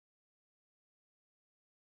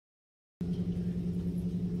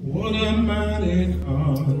What a mighty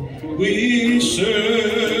God we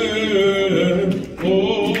serve.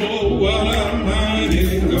 Oh, what a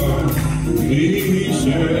mighty God we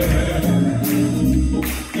serve.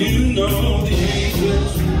 You know the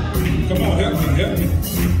angels. Come on, help me, help me.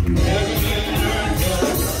 Heaven and earth.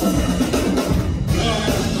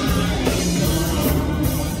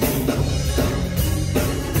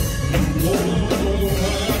 What a mighty God. Oh,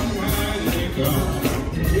 what a mighty God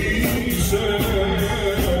we serve.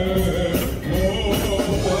 Oh,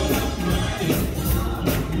 what a mighty God.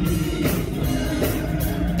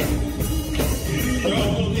 You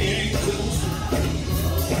know the angels.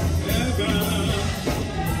 Heaven.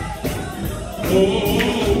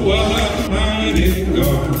 Oh, what a mighty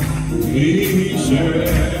God we serve.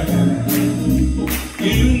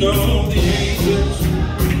 You know the angels.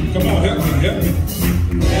 Come on, help me, help me.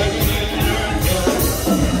 Heaven and earth.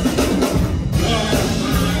 What a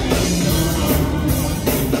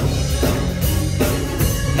mighty God.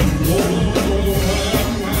 Oh, what a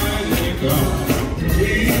mighty God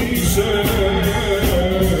we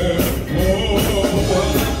serve. Oh,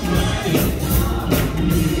 what a mighty God.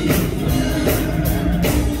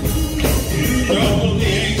 You know the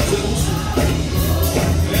angels.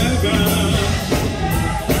 Heaven.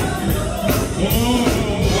 Oh,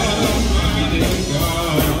 what a mighty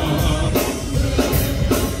God.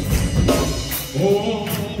 Oh,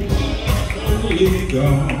 what a holy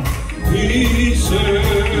God we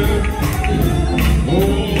serve.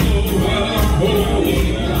 Oh, what a holy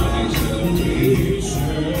God we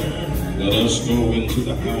serve. Let us go into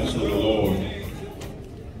the house of the Lord.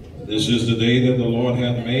 This is the day that the Lord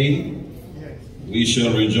hath made. We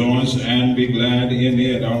shall rejoice and be glad in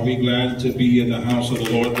it. Are we glad to be in the house of the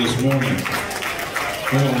Lord this morning?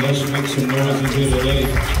 Come on, let's make some noise in here today.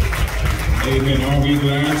 Amen. Are we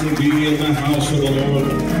glad to be in the house of the Lord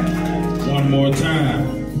one more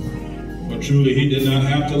time? But truly, He did not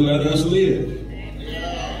have to let us live.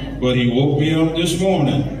 But He woke me up this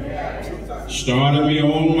morning, started me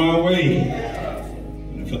on my way.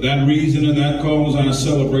 And for that reason and that cause, I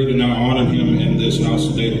celebrate and I honor Him in this house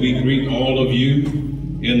today. We greet all of you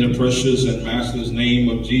in the precious and matchless name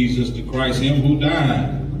of Jesus the Christ, Him who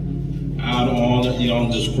died out on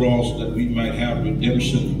this cross that we might have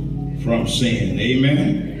redemption from sin.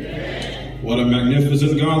 Amen. What a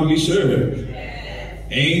magnificent God we serve.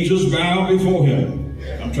 Angels bow before Him.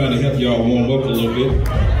 I'm trying to help y'all warm up a little bit.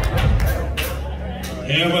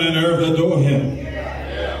 Heaven and earth adore Him.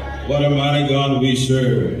 What a mighty God we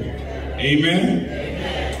serve. Amen.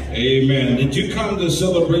 Amen. Did you come to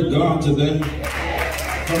celebrate God today?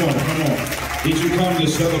 Come on, come on. Did you come to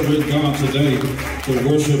celebrate God today? To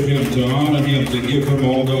worship Him, to honor Him, to give Him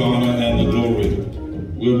all the honor and the glory.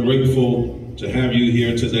 We're grateful to have you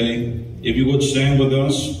here today. If you would stand with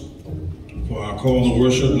us for our call to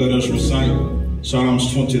worship, let us recite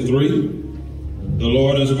Psalms 23. The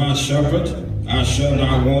Lord is my shepherd, I shall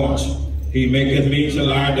not want. He maketh me to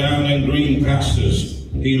lie down in green pastures.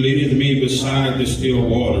 He leadeth me beside the still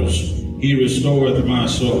waters. He restoreth my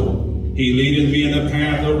soul. He leadeth me in the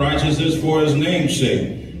path of righteousness for His name's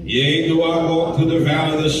sake. Yea, though I walk through the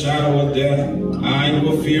valley of the shadow of death, I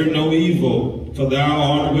will fear no evil, for Thou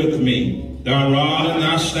art with me. Thy rod and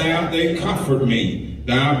Thy staff, they comfort me.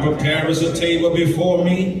 Thou preparest a table before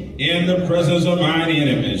me in the presence of mine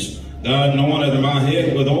enemies. Thou anointest my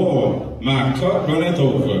head with oil, my cup runneth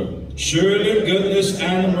over. Surely goodness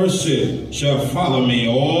and mercy shall follow me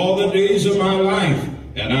all the days of my life,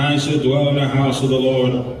 and I shall dwell in the house of the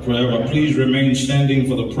Lord forever. Please remain standing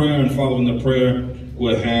for the prayer, and following the prayer,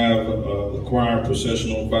 we'll have the choir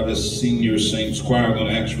processional by the senior saints choir. I'm going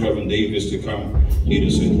to ask Reverend Davis to come lead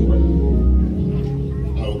us in prayer.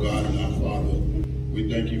 Our God and our Father, we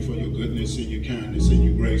thank You for Your goodness and Your kindness and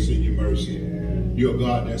Your grace and Your mercy. You're a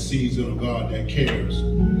God that sees and a God that cares.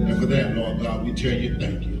 And for that, Lord God, we tell You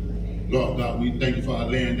thank You. Lord God, we thank You for our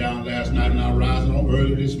laying down last night and our rising on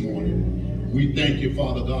early this morning. We thank You,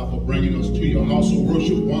 Father God, for bringing us to Your house of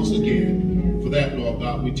worship once again. For that, Lord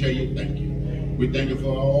God, we tell You thank You. We thank You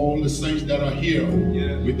for all the saints that are here.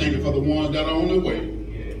 We thank You for the ones that are on the way.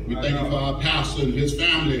 We thank You for our pastor and his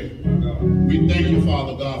family. We thank You,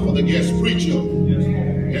 Father God, for the guest preacher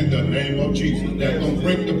in the name of Jesus that's going to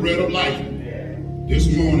break the bread of life this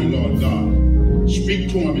morning, Lord God. Speak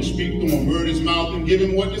to him and speak to him. Word his mouth and give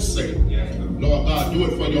him what to say. Lord God, do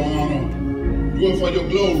it for Your honor. Do it for Your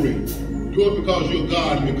glory. Do it because You're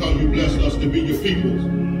God and because You blessed us to be Your people.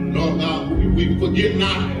 Lord God, we forget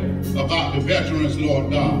not about the veterans, Lord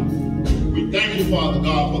God. We thank You, Father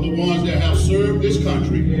God, for the ones that have served this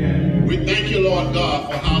country. We thank You, Lord God,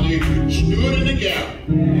 for how they stood in the gap,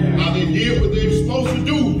 how they did what they were supposed to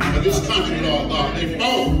do, but of this country, Lord God. They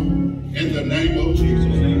fall in the name of Jesus.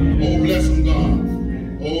 Oh, bless them, God.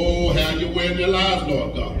 Oh, have your way in their lives,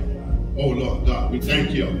 Lord God. Oh, Lord God, we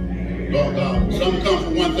thank you. Lord God, some come for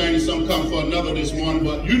one thing, some come for another this morning,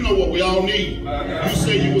 but you know what we all need. You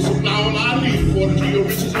say you will supply all our needs according to your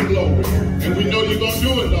riches and glory. And we know you're going to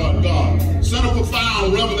do it, Lord God. Send a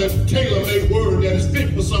profound, relevant, tailor-made word that is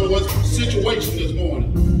fit for someone's situation this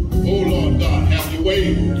morning. Oh, Lord God, have your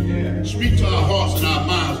way. Speak to our hearts and our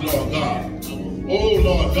minds, Lord God. Oh,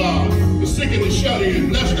 Lord God, the sick and the shut in,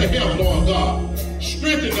 bless the health, Lord God.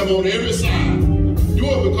 Strengthen them on every side. Do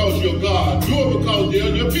it because you're God. Do it because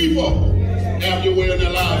they're your people. Have your way in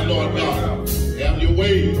their lives, Lord God. Have your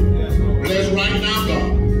way. Bless right now,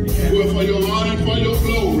 God. Do it for your honor and for your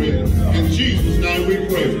glory. In Jesus' name we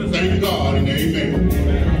pray. Thank God and amen.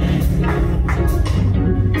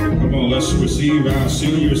 Come on, let's receive our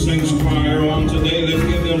senior sings choir on today. Let's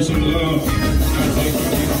give them some love.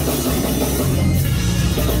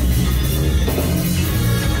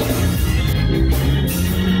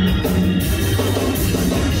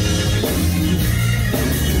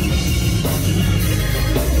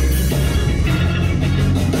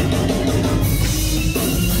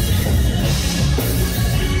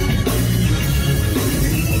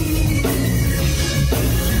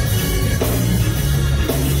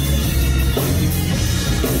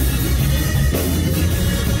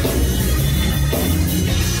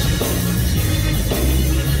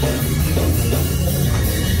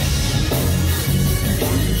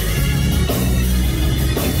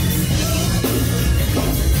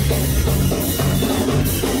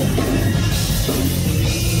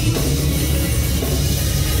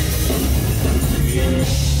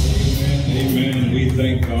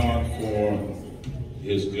 Thank God for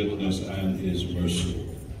his goodness and his mercy.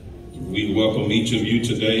 We welcome each of you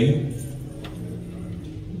today.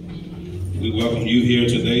 We welcome you here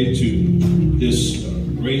today to this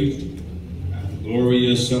great,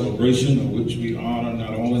 glorious celebration of which we honor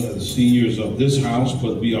not only the seniors of this house,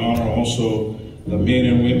 but we honor also the men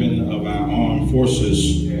and women of our armed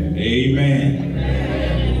forces. Amen.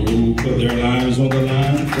 Who put their lives on the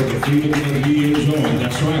line for the freedom that we enjoy.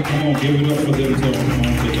 That's right. Come on, give it up for them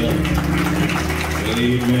today.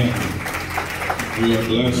 Amen. We are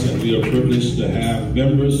blessed and we are privileged to have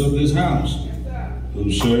members of this house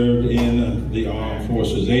who served in the armed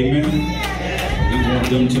forces. Amen. We want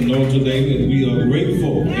them to know today that we are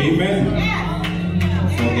grateful. Amen.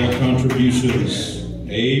 For their contributions.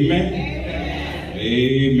 Amen.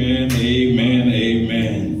 Amen. Amen.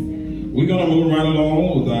 Amen. We're going to move right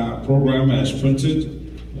along with our program as printed.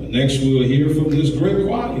 Next, we'll hear from this great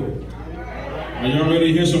choir. Are y'all ready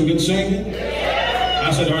to hear some good singing?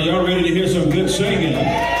 I said, are y'all ready to hear some good singing?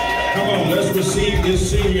 Come on, let's receive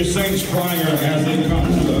this senior saints choir as they come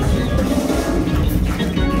to us.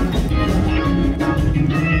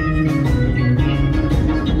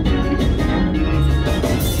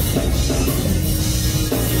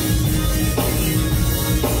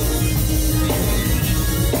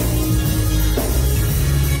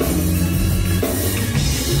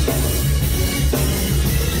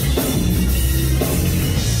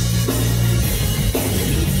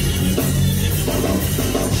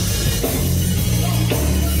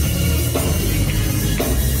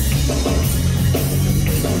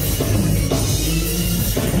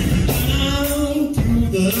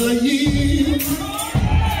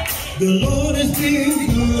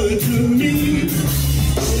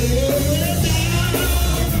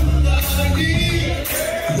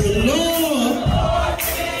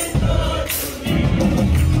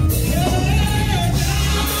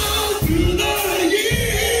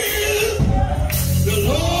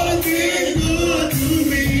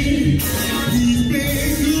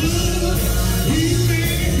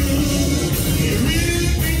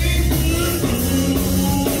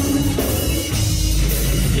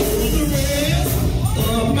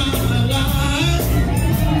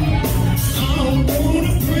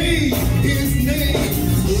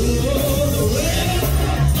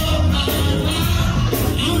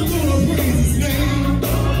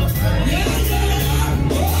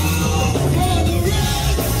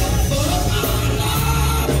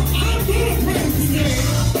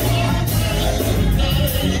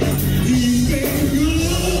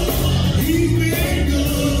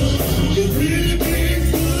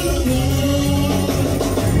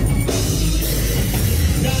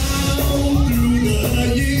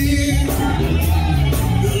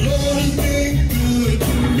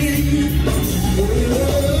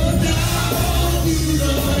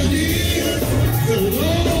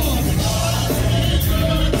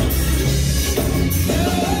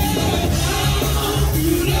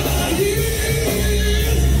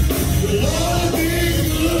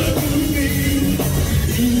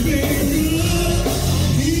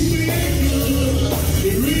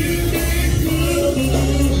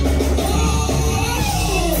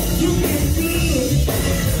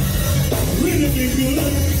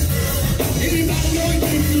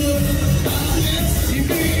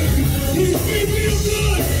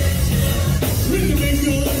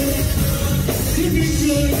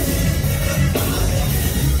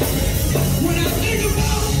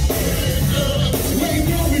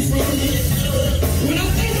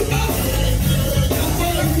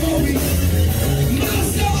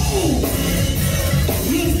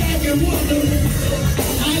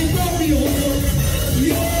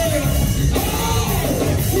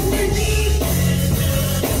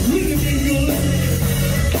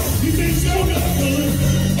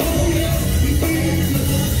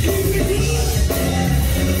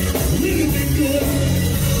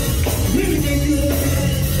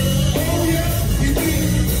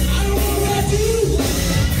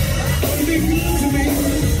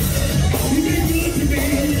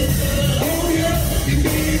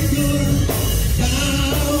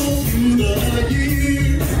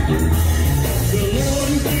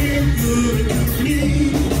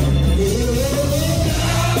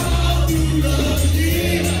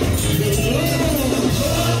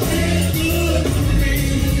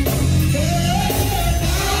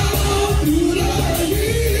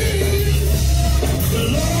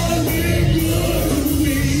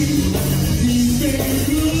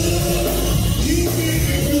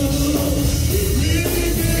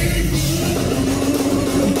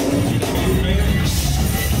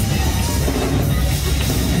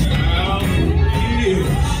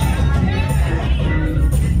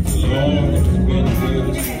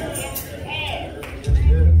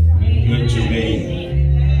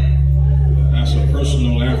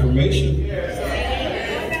 affirmation.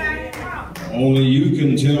 Only you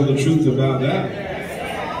can tell the truth about that.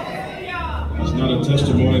 That's not a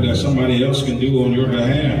testimony that somebody else can do on your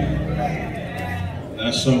behalf.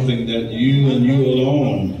 That's something that you and you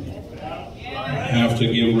alone have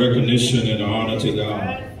to give recognition and honor to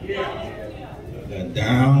God. That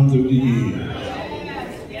down through the years,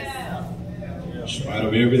 in spite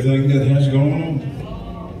of everything that has gone on,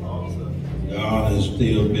 God has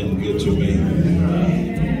still been good to me.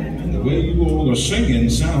 And the way you all are singing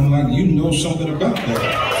sounds like you know something about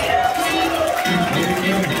that.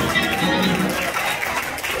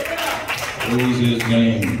 Praise His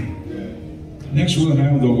name. Next we'll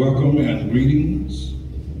have the welcome and greetings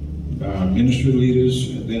by our ministry leaders,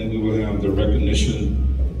 and then we will have the recognition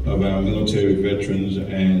of our military veterans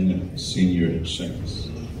and senior saints.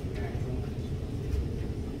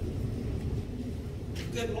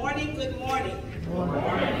 Good morning, good morning. Good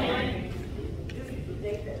morning. This is the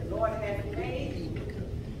day that the Lord has made,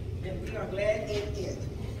 and we are glad in it.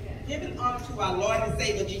 Giving honor to our Lord and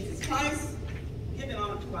Savior Jesus Christ, giving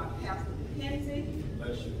honor to our Pastor McKenzie,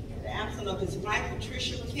 the absence of his wife,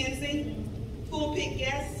 Patricia McKenzie, pulpit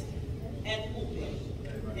guests, and pulpit,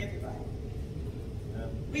 everybody.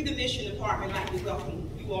 We, the mission department, like to welcome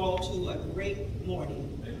you all to a great morning.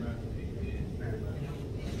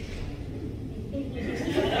 Good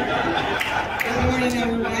morning,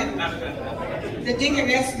 everyone. The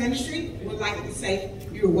Deaconess Ministry would like to say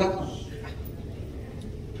you're welcome.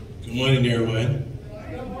 Good morning, everyone.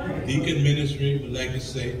 Deacon Ministry would like to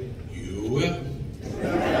say you're welcome.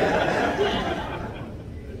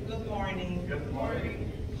 Good morning. Good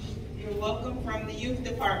morning. You're welcome from the Youth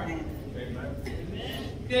Department.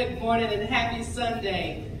 Good morning and happy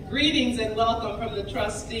Sunday. Greetings and welcome from the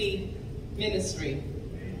Trustee Ministry.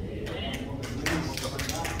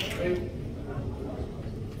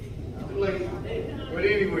 But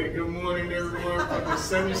anyway, good morning everyone from the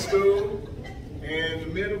Sunday school and the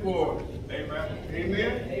middle board. Amen.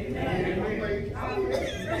 Amen. Amen. I'm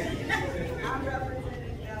representing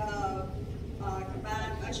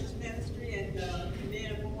Combined Ushers Ministry and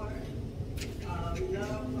Men of Order. We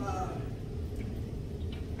love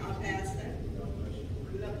our pastor.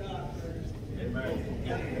 We love God first. Amen.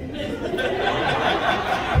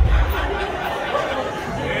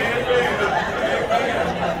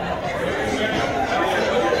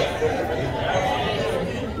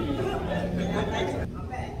 I'm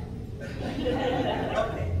back.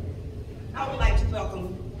 Okay. I would like to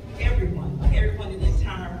welcome everyone in this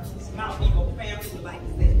time. Mount Nebo family would like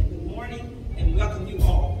to say good morning and welcome you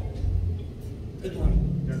all. Good morning.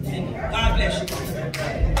 And God bless you.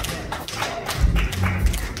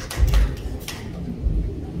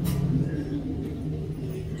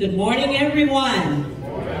 Good morning, everyone.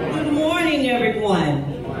 Good morning,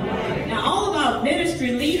 everyone. Now, all of our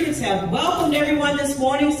ministry leaders have welcomed everyone this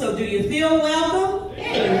morning, so do you feel welcome?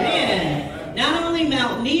 Amen. Not only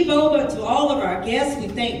Mount Nebo, but to all of our guests, we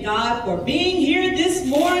thank God for being here this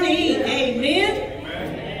morning.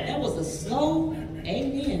 Amen. That was a slow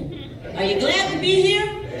amen. Are you glad to be here?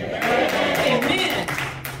 Amen.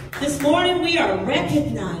 This morning we are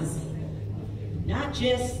recognizing not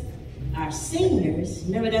just our seniors,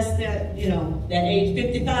 remember that's that, that age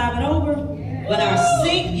 55 and over, but our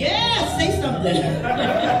say something.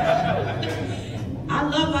 I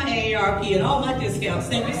love my AARP and all my discounts.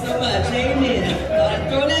 Thank you so much. Amen.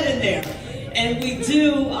 Throw that in there. And we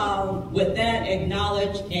do, with that,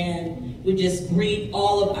 acknowledge and we just greet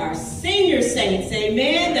all of our senior saints,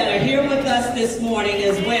 amen, that are here with us this morning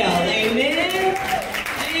as well. Amen.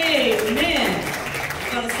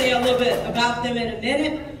 Amen. I'm going to say a little bit about them in a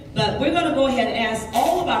minute. But we're going to go ahead and ask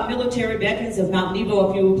all of our military veterans of Mount Nebo,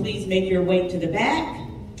 if you will please make your way to the back.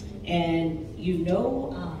 And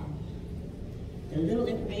the little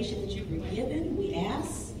information that you were given, we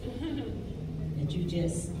ask that you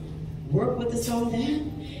just work with us on that.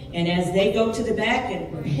 And as they go to the back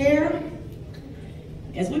and prepare,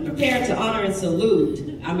 as we prepare to honor and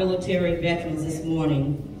salute our military veterans this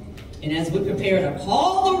morning, and as we prepare to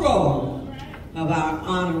call the roll of our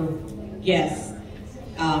honored guests,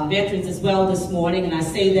 veterans as well this morning, and I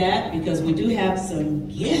say that because we do have some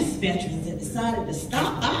guest veterans that decided to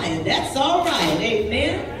stop by, and that's all right,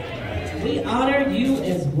 amen. We honor you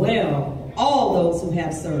as well, all those who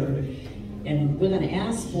have served. And we're going to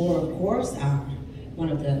ask for, of course, one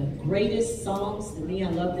of the greatest songs to me.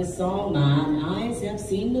 I love this song, Mine Eyes Have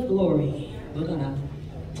Seen the Glory. We're going to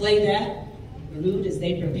play that prelude as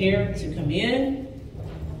they prepare to come in.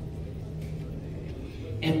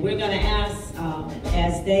 And we're going to ask,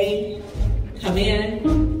 as they come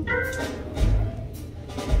in,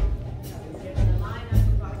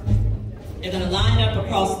 They're going to line up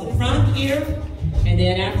across the front here. And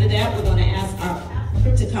then after that, we're going to ask our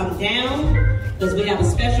pastor to come down because we have a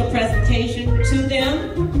special presentation to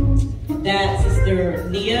them that Sister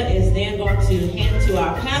Nia is then going to hand to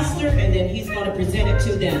our pastor, and then he's going to present it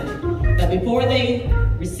to them. But before they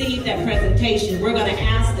receive that presentation, we're going to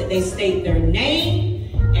ask that they state their name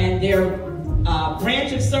and their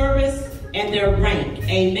branch of service and their rank.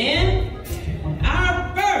 Amen.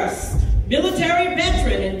 Our first military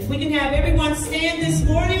veteran, and we can have everyone stand this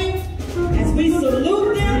morning as we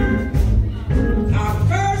salute them. Our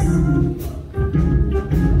first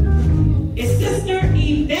is Sister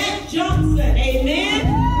Yvette Johnson. Amen.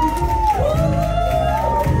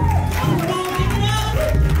 Come on, give it up.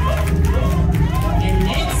 And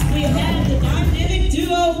next we have the dynamic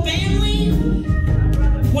duo family,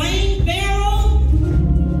 Wayne Farrell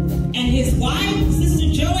and his wife, Sister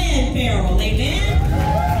Joanne Farrell. Amen.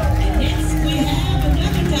 And next we have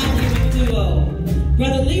another dynamic duo,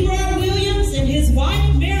 Brother Leroy Williams and his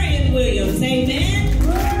wife, Marion Williams. Amen.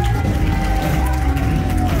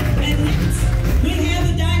 And next, we have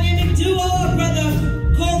the dynamic duo of Brother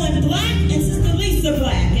Colin Black and Sister Lisa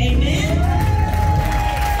Black. Amen.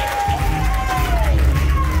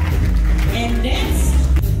 And next,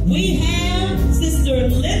 we have Sister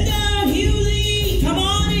Linda Hewley. Come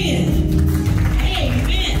on in.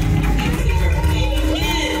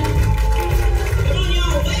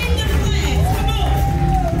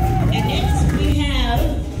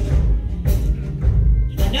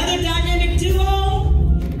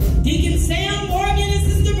 Sam Morgan and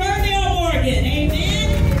Sister Burnell Morgan. Amen.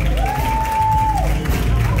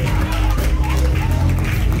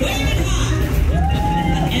 Waving high.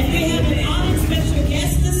 And we have an honored special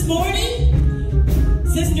guest this morning,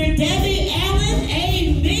 Sister Debbie Allen.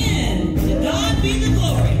 Amen. To God be the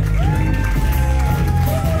glory.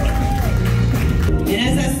 And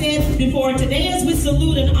as I said before, today as we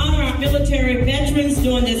salute and honor our military veterans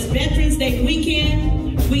during this Veterans Day weekend,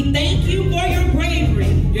 we thank you for your bravery,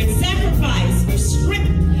 your sacrifice, your strength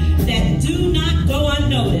that do not go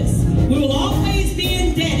unnoticed. We will always be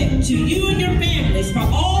indebted to you and your families for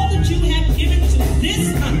all that you have given to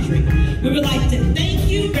this country. We would like to thank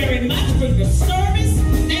you very much for your service.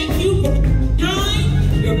 Thank you for your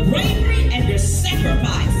time, your bravery, and your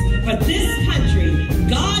sacrifice for this country.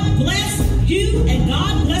 God bless you and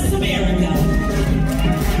God bless America.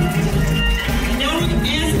 And now we're going to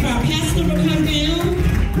ask our pastor to come down.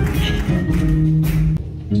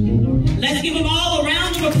 Let's give them all a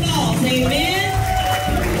round of applause. Amen.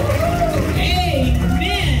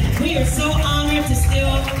 Amen. We are so honored to still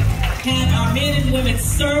have our men and women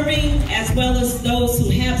serving as well as those who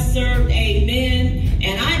have served. Amen.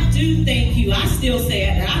 And I do thank you. I still say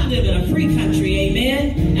it, that I live in a free country.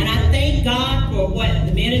 Amen. And I thank God for what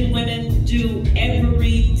the men and women do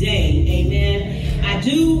every day. Amen. I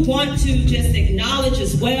do want to just acknowledge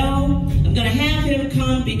as well. I'm going to have him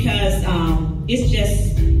come because it's just,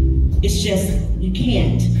 you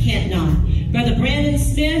can't not. Brother Brandon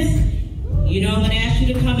Smith, you know I'm going to ask you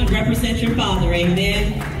to come and represent your father.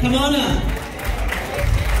 Amen. Come on up.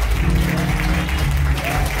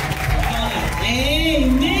 Come on up.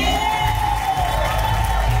 Amen.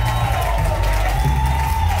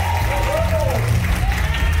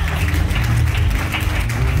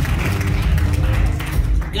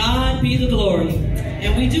 God be the glory.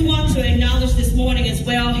 And we do want to acknowledge this morning as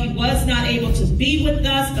well, he was not able to be with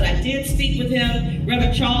us, but I did speak with him,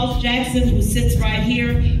 Reverend Charles Jackson, who sits right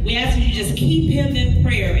here. We ask that you just keep him in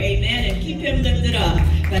prayer, amen, and keep him lifted up.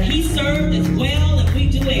 But he served as well, and we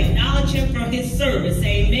do acknowledge him for his service,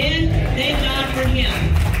 amen. Thank God for him.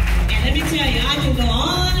 And let me tell you, I can go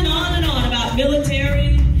on and on and on about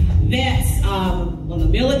military vets, the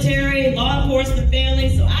military, law enforcement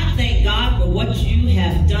families. So I thank God for what you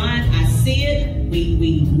have done. I see it,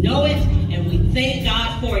 we know it, and we thank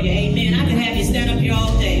God for you. Amen. I can have you stand up here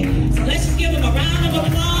all day. So let's just give them a round of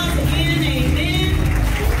applause again. Amen.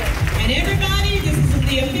 And everybody, this is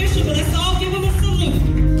the official, but let's all give them a salute.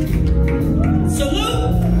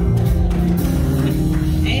 Salute.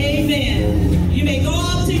 Amen. You may go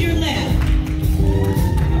off to your left.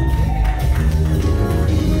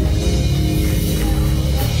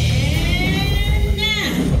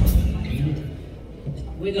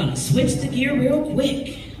 We're going to switch the gear real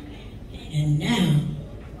quick. And now,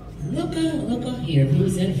 look here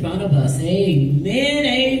who's in front of us. Amen,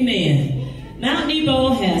 amen. Mount Nebo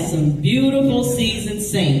has some beautiful seasoned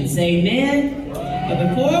saints. Amen. But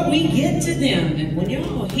before we get to them, and when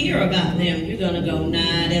y'all hear about them, you're going to go,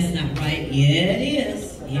 nah, that's not right. Yeah, it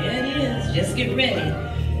is. Yeah, it is. Just get ready.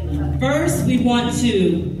 First, we want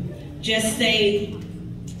to just say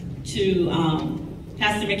to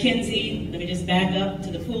Pastor McKenzie, let me just back up to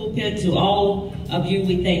the pulpit. To all of you,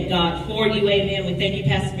 we thank God for you. Amen. We thank you,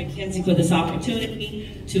 Pastor McKenzie, for this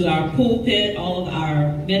opportunity. To our pulpit, all of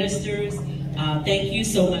our ministers, thank you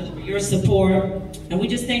so much for your support. And we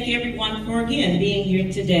just thank everyone for, again, being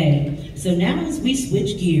here today. So now as we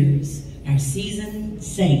switch gears, our seasoned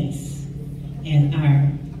saints and our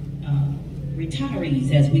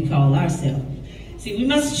retirees, as we call ourselves. See, we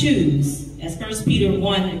must choose, as 1 Peter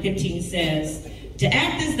 1:15 says, to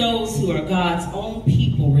act as those who are God's own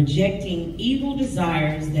people, rejecting evil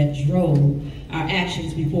desires that drove our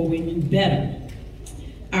actions before we knew better.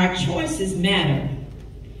 Our choices matter,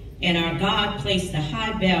 and our God placed a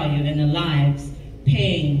high value in the lives,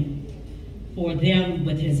 paying for them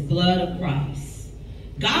with his blood of Christ.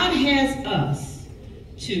 God has us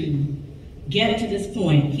to get to this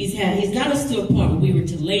point. He's got us to a point where we were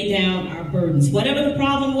to lay down our burdens. Whatever the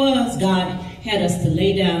problem was, God had us to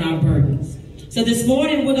lay down our burdens. So this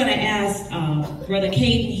morning we're going to ask Brother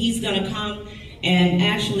Caden. He's going to come and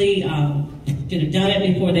actually could have done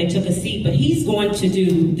it before they took a seat, but he's going to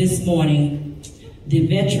do this morning the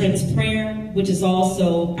Veterans Prayer, which is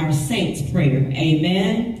also our Saints Prayer.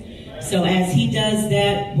 Amen. So as he does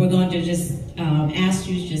that, we're going to just ask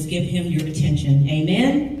you to just give him your attention.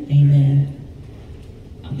 Amen. Amen.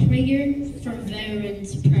 A prayer for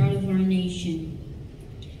veterans proud of our nation.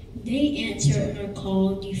 They answer our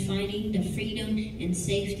call, defining the freedom and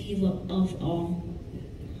safety of all,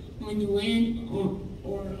 on land or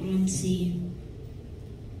on sea,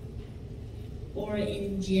 or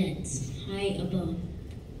in jets high above.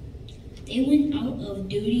 They went out of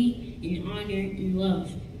duty in honor and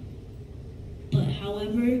love, but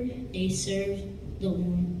however they served the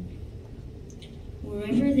Lord.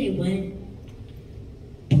 Wherever they went,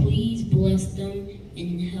 please bless them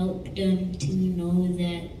and help them to know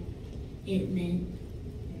that it meant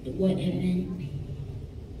what it meant.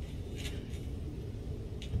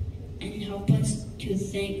 And help us to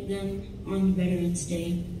thank them on Veterans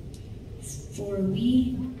Day, for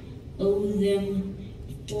we owe them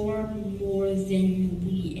far more than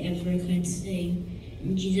we ever could say.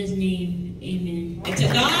 In Jesus' name, amen. And to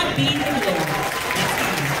God be the glory.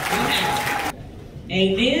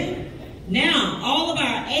 Amen. Now, all of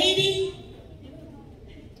our 80,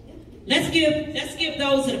 let's give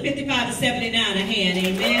those that are 55 to 79 a hand.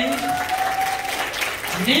 Amen.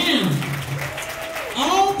 Now,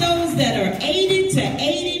 all those that are 80 to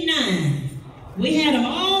 89, we had them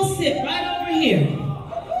all sit right over here.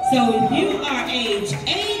 So if you are age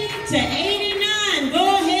 80 to 89, go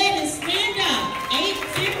ahead and stand up. 80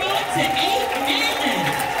 to 89.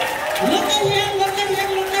 Look at here, look at here,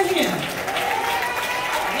 look at here.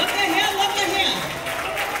 Look at here, look at here.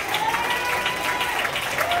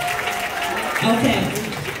 Okay.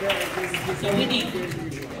 So we need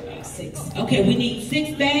 6. Okay, we need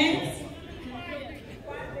 6 bags.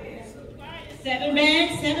 7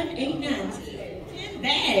 bags, 7, 8, 9, 10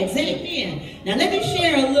 bags, amen. Now let me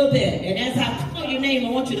share a little bit, and as I call your name, I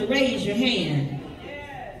want you to raise your hand.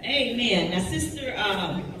 Amen. Now,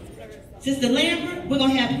 Sister Lambert, we're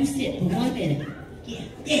going to have you sit for 1 minute. Yeah,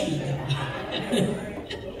 there you go.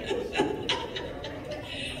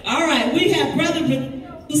 All right, we have Brother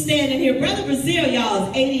who's standing here. Brother Brazil, y'all,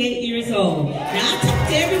 is 88 years old. Now, I talked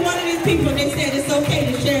to every one of these people, and they said it's okay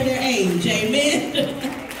to share their age. Amen.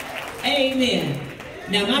 Amen.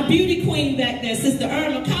 Now, my beauty queen back there, Sister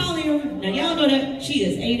Irma Collier, now y'all know that she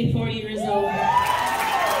is 84 years old.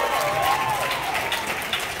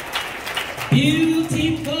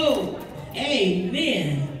 Beautiful.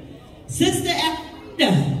 Amen. Sister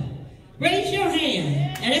Alfreda, raise your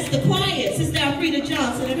hand. And it's the quiet Sister Alfreda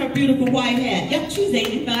Johnson in her beautiful white hat. Yep, she's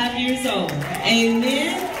 85 years old.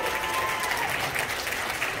 Amen.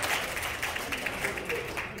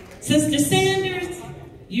 Sister Sanders,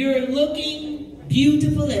 you're looking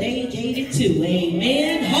beautiful at age 82.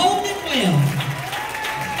 Amen. Hold it well.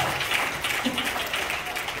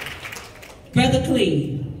 Brother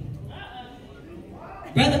Cleve.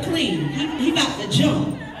 Brother Cleve, he about to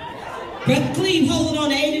jump. Brother Cleve holding on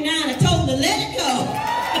to 89. I told him to let it go.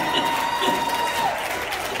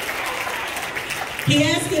 He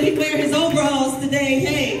asked could he wear his overalls today.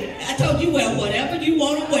 Hey, I told you wear whatever you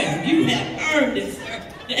want to wear. You have earned it, sir.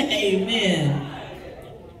 Amen.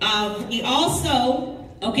 He also,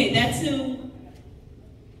 okay, that's who.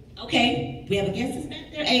 Okay, we have a guest that's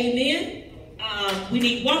back there. Amen. We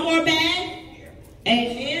need 1 more bag.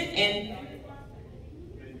 Amen. And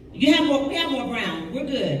you have more. We have more brown. We're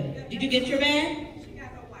good. Did you get your bag? She got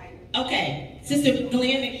her white. Okay. Sister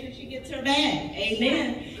Glenn, make sure she gets her bag.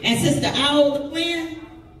 Amen. And Sister Owl Glenn,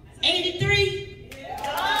 83.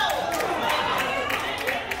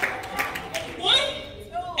 What?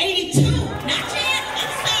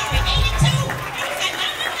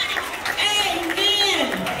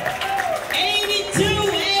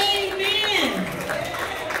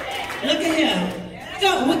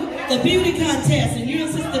 contest, and you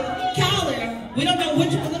and Sister Collier, we don't know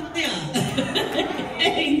which one of them.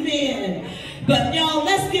 Amen. But y'all,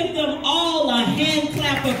 let's give them all a hand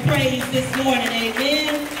clap of praise this morning.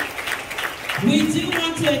 Amen. We do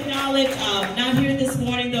want to acknowledge, not here this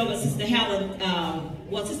morning though, but Sister Helen,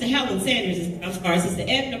 Sister Helen Sanders, I'm sorry, Sister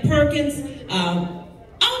Edna Perkins.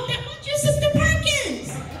 That was your Sister Perkins.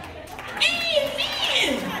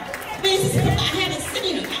 Amen. Man, Sister, I haven't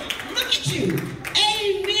seen her. Look at you.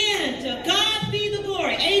 Amen. To God be the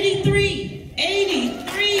glory. 83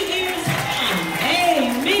 years old.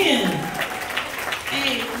 Amen.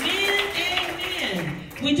 Amen.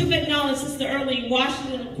 We do acknowledge Sister Earlene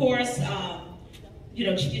Washington, of course.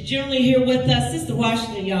 She's generally here with us. Sister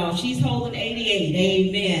Washington, y'all, she's holding 88.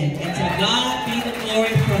 Amen. And to God be the glory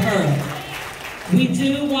for her. We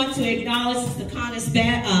do want to acknowledge Sister Connis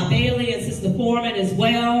Bailey and Sister Foreman as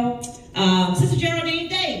well. Sister Geraldine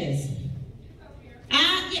Davis.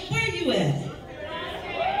 Where are you at?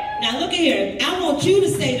 Now look at here. I want you to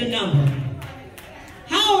say the number.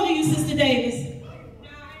 How old are you, Sister Davis?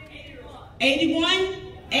 81?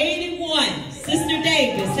 81. Sister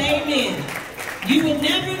Davis. Amen. You will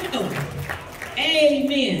never know.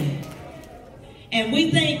 Amen. And we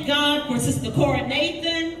thank God for Sister Cora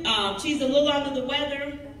Nathan. She's a little under the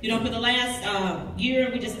weather, for the last year.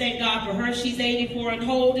 We just thank God for her. She's 84 and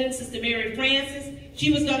holding. Sister Mary Francis,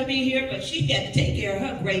 she was going to be here, but she got to take care of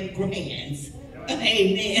her great-grands.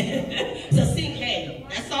 Amen. So see, hey,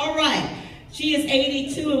 that's all right. She is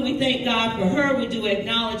 82, and we thank God for her. We do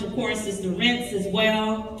acknowledge, of course, Sister Rentz as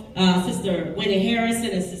well, Sister Winnie Harrison,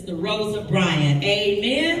 and Sister Rosa Bryant.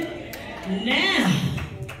 Amen. Now,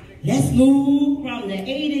 let's move from the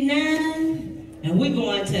 89, and we're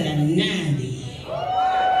going to the 90.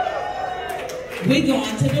 We're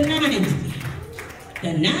going to the 90.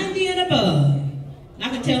 The 90 and above. I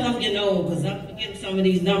can tell I'm getting old because I'm forgetting some of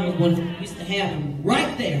these numbers when we used to have them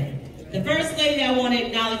right there. The first lady I want to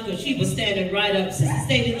acknowledge, because she was standing right up, Sister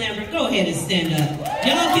Sadie Lambert, go ahead and stand up.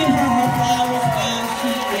 Y'all give her her flowers while she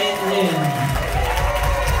yet lives.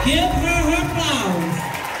 Give her her flowers.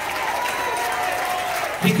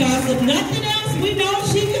 Because if nothing else, we know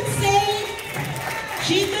she can sing.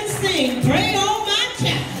 She can sing. Pray on my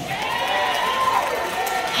child.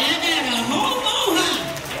 I got a home on high.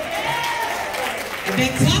 I've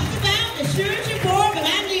been talked about the surgery board, but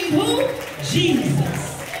I need who? Jesus.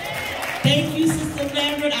 Thank you, Sister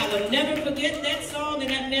Lambert. I will never forget that song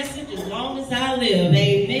and that message as long as I live.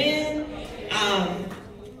 Amen.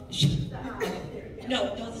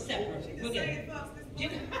 No, those are separate. We'll get it.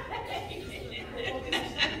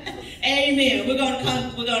 Amen. We're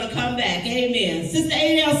gonna come back. Amen. Sister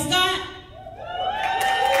Adele Scott.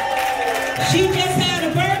 She just had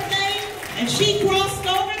a birthday and she crossed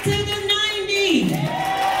over to the 90s.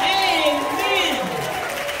 Amen.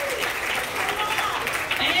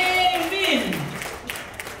 Amen.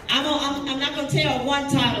 I'm not gonna tell one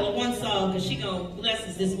title or one song because she's gonna bless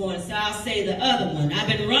us this morning, so I'll say the other one. I've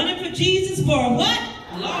been running for Jesus for a what?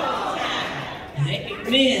 Long time.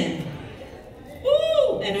 Amen.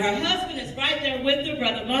 Woo! And her husband is right there with her,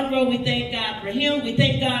 Brother Monroe. We thank God for him. We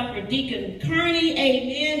thank God for Deacon Kearney.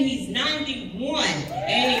 Amen. He's 91.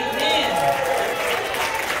 Amen.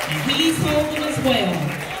 And he's holding as well.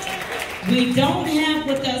 We don't have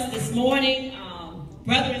with us this morning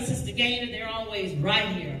Brother and Sister Gaynor. They're always right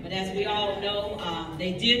here. But as we all know,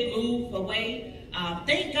 they did move away.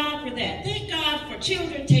 Thank God for that. Thank God for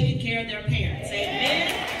children taking care of their parents.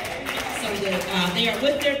 Amen. So they are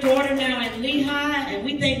with their daughter now in Lehigh, and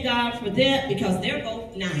we thank God for that because they're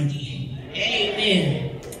both 90.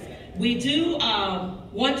 Amen. We do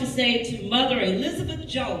want to say to Mother Elizabeth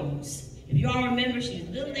Jones, if you all remember, she's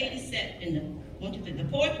a little lady sat in the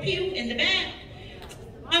fourth pew in the back.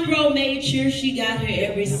 Monroe made sure she got her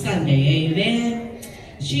every Sunday. Amen.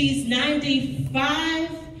 She's 95.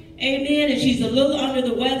 Amen. And she's a little under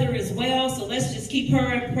the weather as well. So let's just keep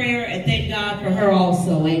her in prayer and thank God for her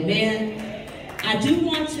also. Amen. I do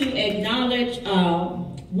want to acknowledge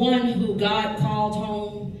one who God called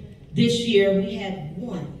home this year. We had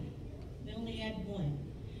one. We only had one.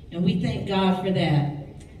 And we thank God for that.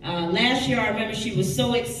 Last year, I remember she was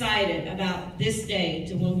so excited about this day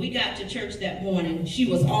to when we got to church that morning, she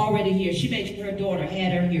was already here. She made sure her daughter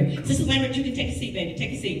had her here. Sister Lambert, you can take a seat, baby.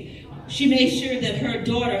 Take a seat. She made sure that her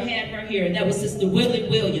daughter had her here, and that was Sister Willie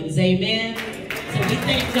Williams. Amen. So we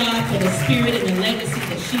thank God for the spirit and the legacy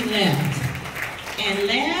that she left. And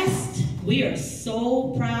last, we are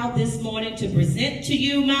so proud this morning to present to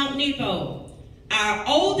you Mount Nebo, our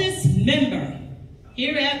oldest member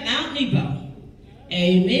here at Mount Nebo.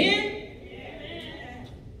 Amen.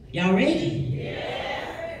 Y'all ready?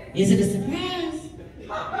 Is it a surprise?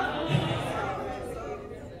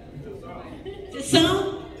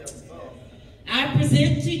 I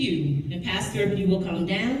present to you, and Pastor, if you will come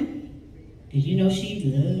down, because you know she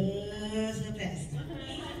loves the pastor.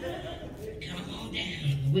 Come on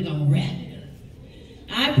down. We're going to wrap it up.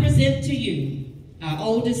 I present to you our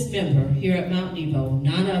oldest member here at Mount Nebo,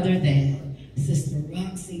 none other than Sister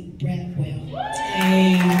Roxy Bradwell.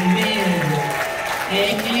 Amen.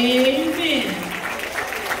 Amen.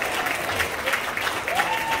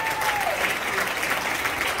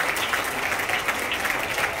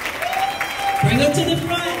 Bring her to the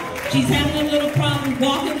front. She's having a little problem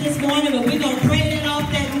walking this morning, but we're going to pray that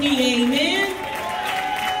off that knee. Amen.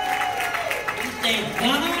 We thank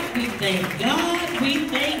God. We thank God. We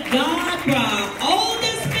thank God for our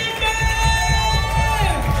oldest member.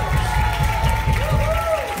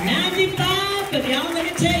 95, but y'all, let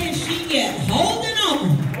me tell you, she yet holding on.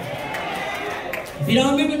 If you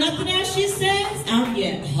don't remember nothing else she says, I'm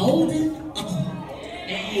yet holding on.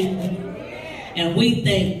 Amen. And we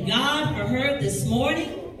thank God for her this morning.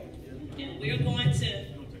 And we're going to...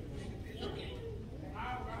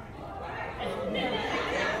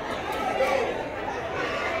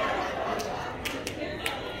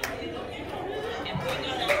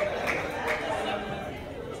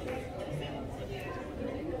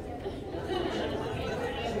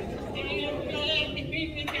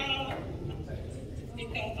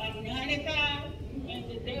 Because I'm 95 and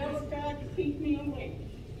the devil tried to keep me away.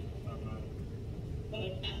 But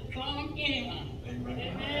I come anyhow.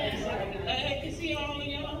 Amen. So I'm glad to see all of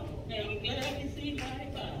y'all, and I'm glad to see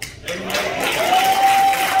 95.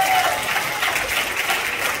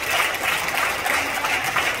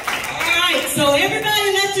 All right, so everybody,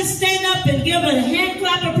 let's just stand up and give a hand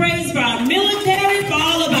clap of praise for our military, for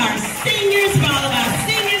all of our seniors, for all of our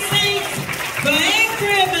senior saints, for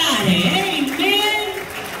everybody. Amen.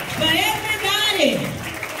 For everybody.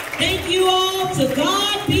 Thank you all. To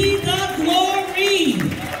God be the glory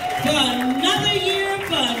for another year,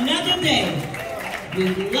 for another day. We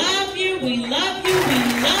love you, we love you, we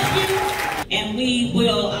love you, and we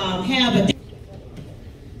will have a...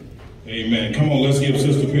 Amen. Come on, let's give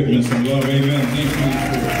Sister Pittman some love. Amen. Thank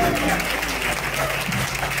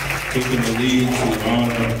you for taking the lead to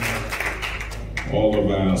honor all of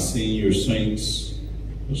our senior saints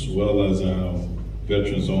as well as our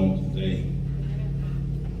veterans on today.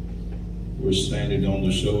 We're standing on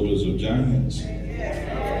the shoulders of giants.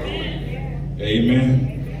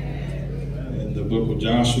 Amen. In the book of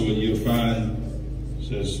Joshua, you'll find, it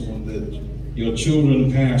says, that your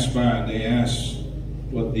children pass by and they ask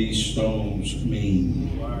what these stones mean.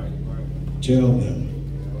 Tell them.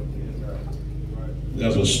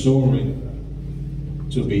 There's a story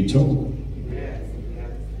to be told.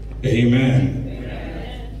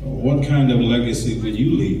 Amen. What kind of legacy will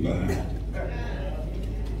you leave behind?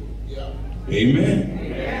 Amen.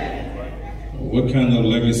 What kind of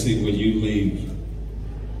legacy will you leave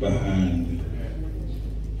behind?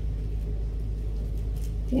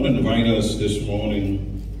 I want to invite us this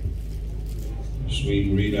morning as we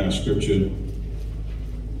read our scripture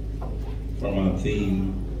from our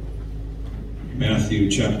theme, Matthew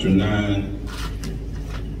chapter 9.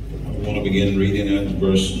 I want to begin reading at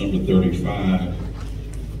verse number 35.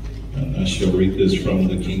 And I shall read this from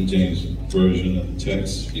the King James Version of the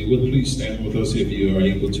text. If you would please stand with us if you are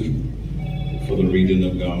able to for the reading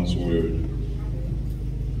of God's word.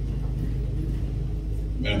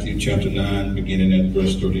 Matthew chapter 9, beginning at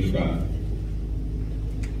verse 35.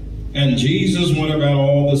 And Jesus went about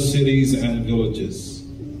all the cities and villages,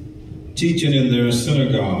 teaching in their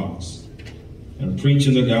synagogues and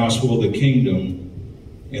preaching the gospel of the kingdom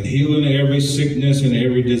and healing every sickness and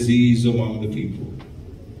every disease among the people.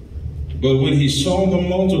 But when he saw the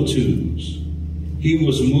multitudes, he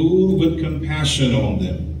was moved with compassion on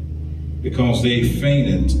them, because they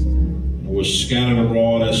fainted and were scattered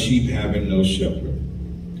abroad as sheep having no shepherd.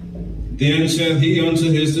 Then said he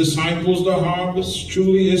unto his disciples, the harvest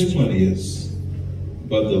truly is plenteous,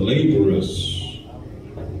 but the laborers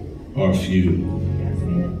are few.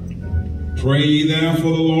 Pray ye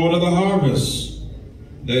therefore the Lord of the harvest,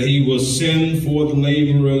 that he will send forth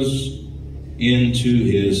laborers into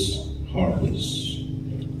his harvest.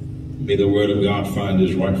 May the word of God find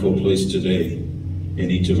his rightful place today in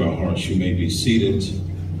each of our hearts. You may be seated.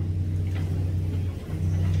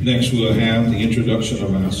 Next, we'll have the introduction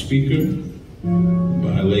of our speaker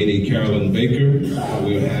by Lady Carolyn Baker.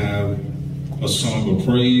 We'll have a song of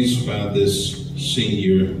praise by this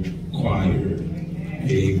senior choir.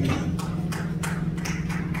 Amen.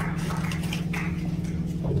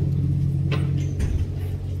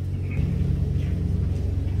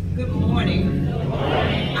 Good morning.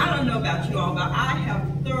 I don't know about you all, but I have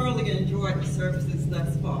thoroughly enjoyed the services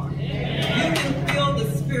thus far. You can feel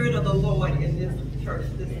the Spirit of the Lord in this church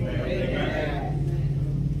this morning. Amen.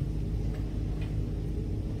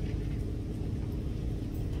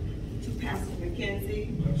 To Pastor McKenzie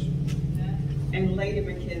and Lady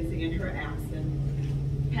McKenzie in her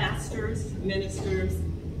absence, pastors, ministers,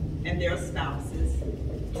 and their spouses,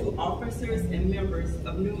 to officers and members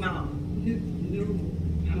of Mount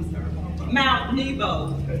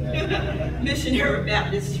Nebo Missionary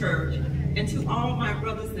Baptist Church, and to all my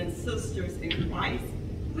brothers and sisters in Christ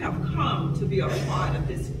who have come to be a part of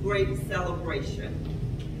this great celebration.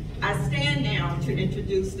 I stand now to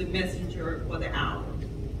introduce the messenger for the hour.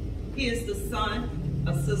 He is the son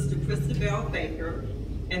of Sister Christabel Baker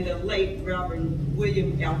and the late Reverend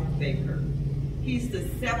William F. Baker. He's the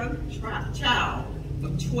 7th child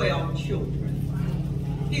of 12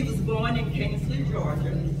 children. He was born in Kingsley,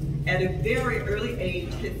 Georgia. At a very early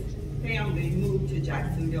age, his family moved to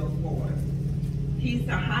Jacksonville, Florida. He's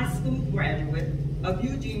a high school graduate of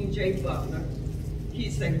Eugene J. Butler.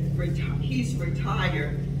 He's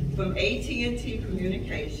retired from AT&T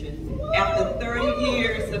Communications after 30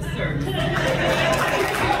 years of service.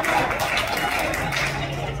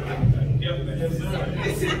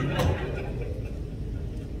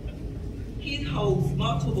 He holds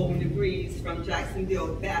multiple degrees from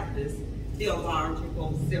Jacksonville Baptist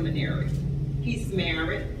Theological Seminary. He's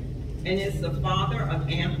married and is the father of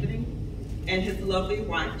Anthony and his lovely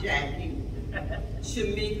wife Jackie,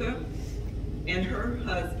 Shamika, and her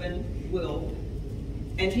husband Will.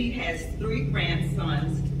 And he has 3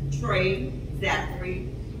 grandsons, Trey, Zachary,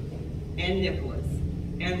 and Nicholas,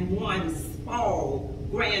 and 1 small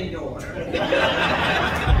granddaughter.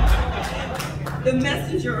 The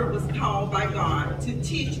messenger was called by God to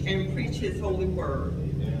teach and preach his holy word.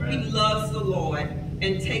 He loves the Lord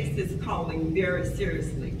and takes his calling very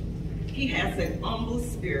seriously. He has an humble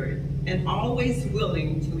spirit and always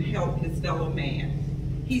willing to help his fellow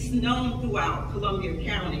man. He's known throughout Columbia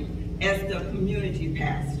County as the community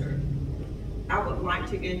pastor. I would like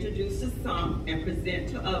to introduce to some and present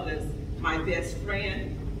to others my best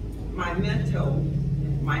friend, my mentor,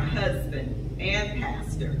 my husband, and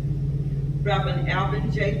pastor, Reverend Alvin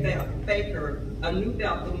J. Baker, a New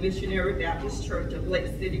Bethel Missionary Baptist Church of Lake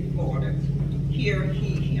City, Florida. Hear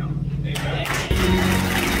he him. Amen.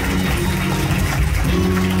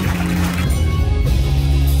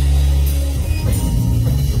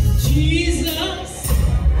 Jesus,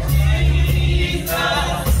 Jesus,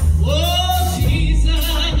 oh Jesus,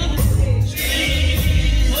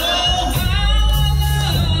 Jesus, oh how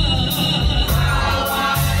I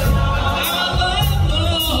love,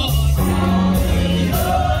 Lord.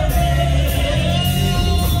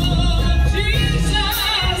 Jesus,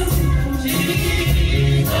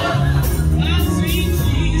 Jesus, my sweet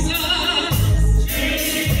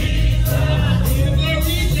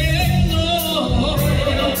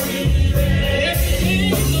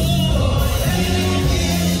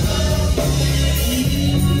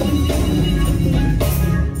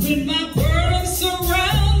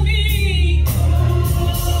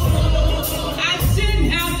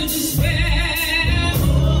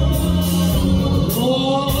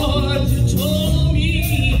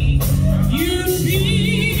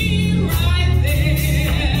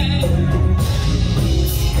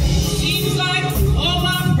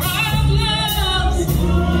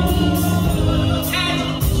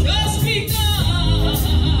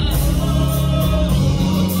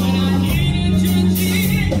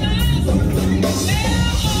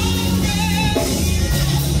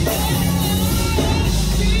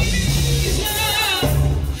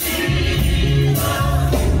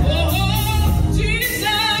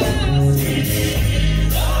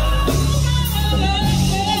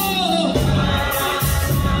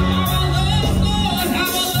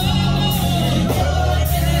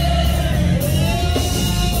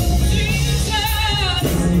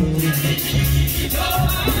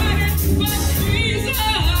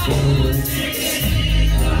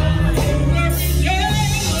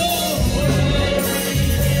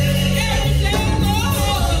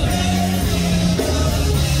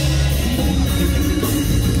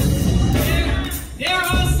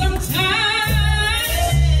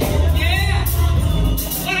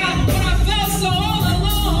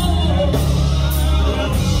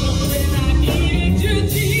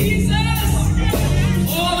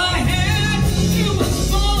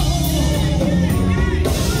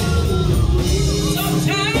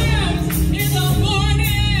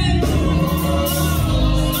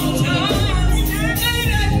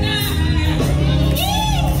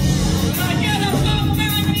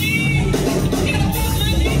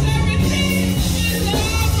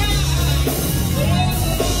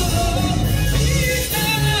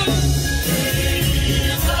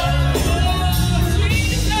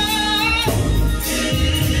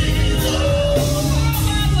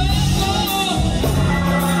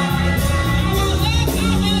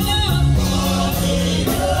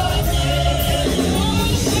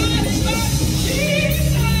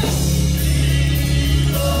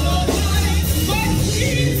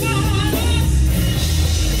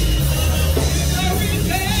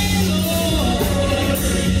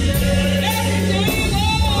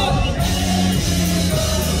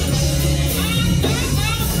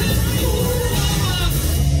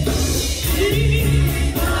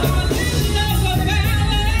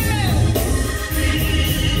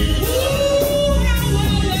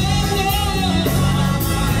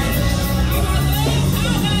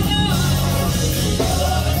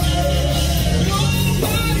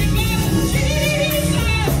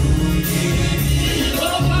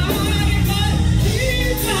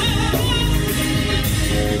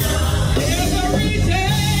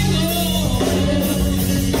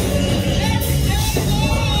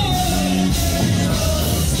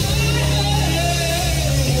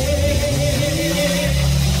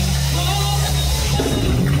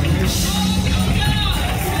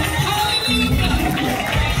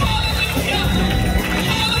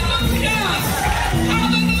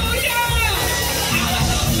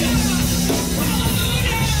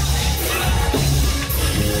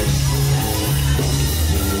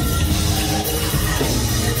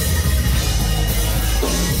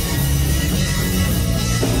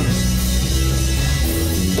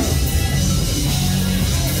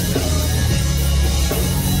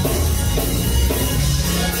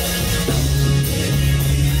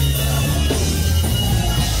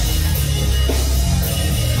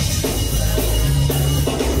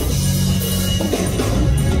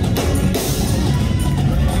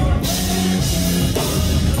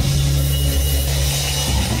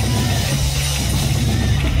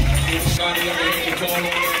Anybody ever had to call on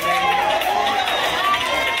that name?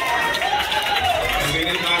 Has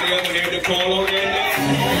anybody ever had to call on that name?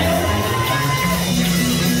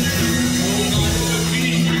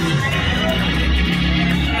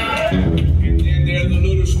 And then there's a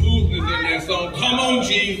little smoothness in that song. Come on,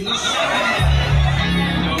 Jesus.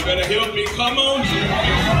 Y'all better help me. Come on, Jesus.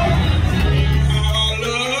 How I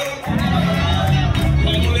love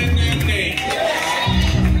calling that name.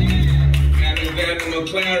 Alexander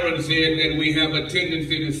McLaren said that we have a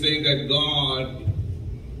tendency to say that God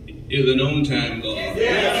is an on-time God.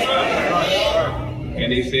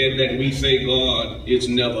 And he said that we say God is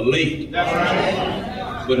never late.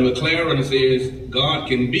 But McLaren says God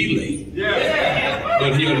can be late,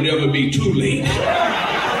 but he'll never be too late.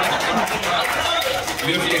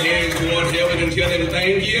 Lift your hands toward heaven and tell him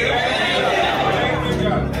thank you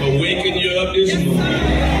for waking you up this morning.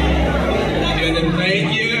 Tell him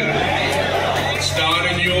thank you,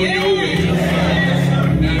 starting you on your way.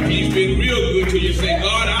 Now if he's been real good to you, say,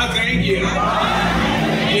 God, I thank you,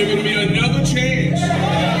 giving me another chance.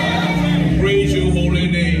 Praise your holy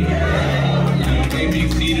name. You may be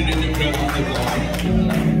seated in the presence of God.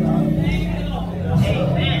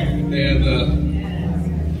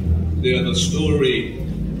 There's a story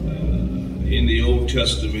in the Old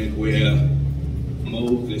Testament where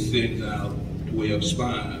Moses sends out 12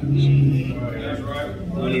 spies.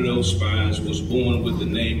 One of those spies was born with the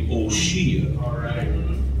name Oshia.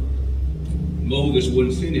 Moses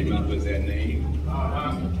wouldn't send him out with that name.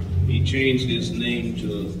 He changed his name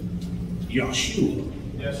to Joshua.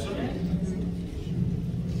 Yes, sir.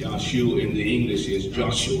 Joshua in the English is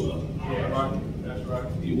Joshua. That's right.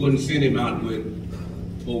 He wouldn't send him out with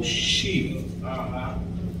Oshia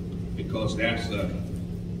because that's a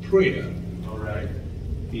prayer. All right.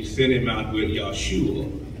 He sent him out with Yahshua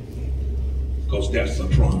because that's a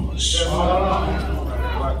promise.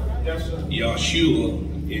 Yes, sir. Yahshua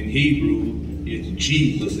in Hebrew is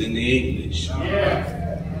Jesus in the English.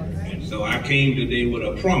 And so I came today with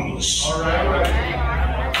a promise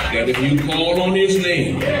that if you call on his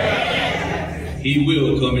name, he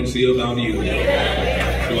will come and see about you.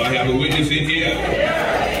 Do I have a witness in here?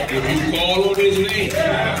 If you call on his name,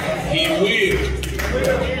 he will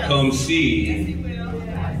come see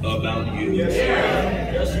about you.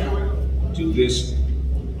 To this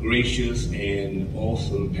gracious and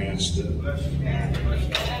awesome pastor. Come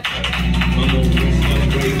on, let's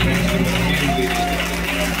celebrate Pastor McKenzie.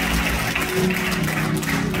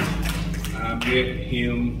 I met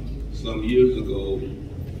him some years ago.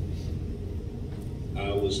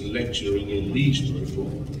 I was lecturing in Leesburg,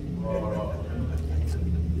 Florida,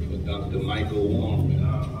 for Dr. Michael Warren.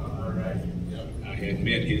 I had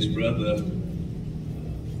met his brother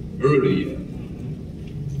earlier,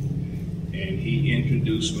 and he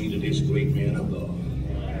introduced me to this great man of God.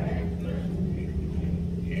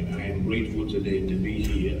 And I am grateful today to be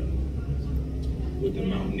here with the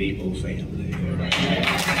Mount Nebo family.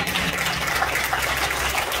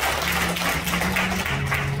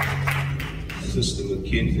 Sister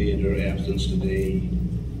McKenzie in her absence today,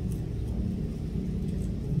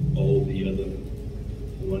 all the other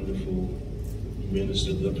wonderful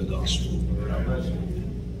ministers of the gospel.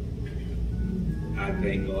 I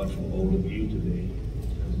thank God for all of you today.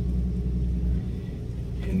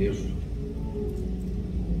 And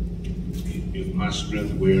if my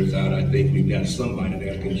strength wears out, I think we've got somebody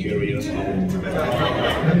that can carry us home.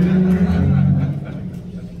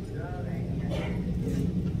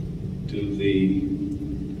 To the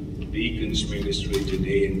deacons ministry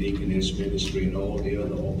today and deaconess ministry and all the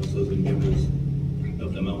other officers and members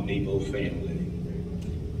of the Mount Nebo family,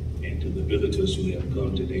 and to the visitors who have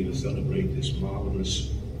come today to celebrate this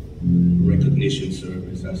marvelous recognition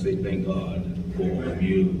service, I say thank God for all of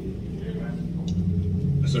you.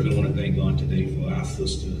 I certainly want to thank God today for our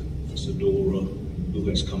sister, Sister Dora, who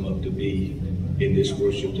has come up to be in this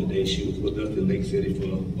worship today. She was with us in Lake City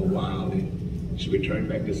for a while, and she returned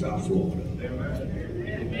back to South Florida.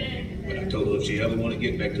 But I told her if she ever want to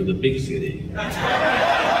get back to the big city, come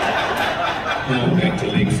on back to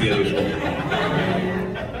Lake City,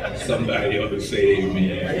 Florida. Somebody ought to say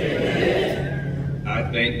amen. I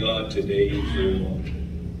thank God today for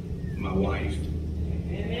my wife.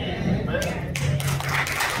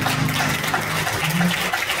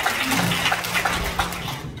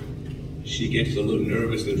 She gets a little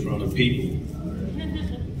nervous in front of people.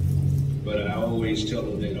 But I always tell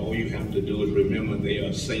her that all you have to do is remember they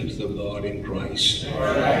are saints of God in Christ.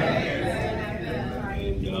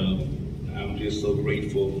 And I'm just so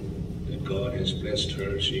grateful that God has blessed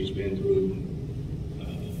her. She's been through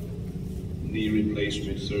knee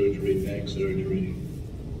replacement surgery, back surgery,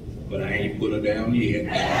 but I ain't put her down yet.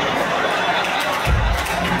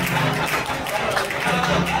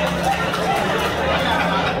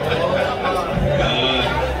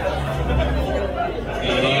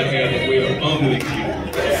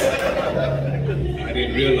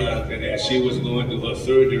 she was going through her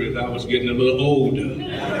surgeries, I was getting a little older.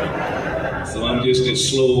 So I'm just as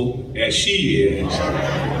slow as she is.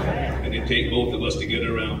 And it take both of us to get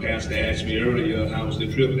around. Pastor asked me earlier, how was the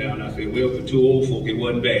trip down? I said, well, for two old folk, it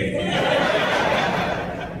wasn't bad.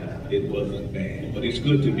 It wasn't bad, but it's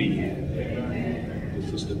good to be here. With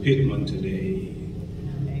Sister Pittman today.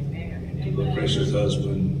 To her precious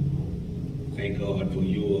husband, thank God for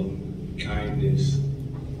your kindness.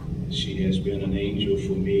 She has been an angel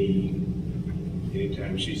for me.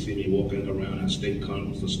 Anytime she see me walking around at state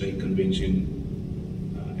conference or state convention,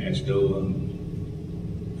 as though I'm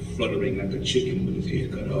fluttering like a chicken with his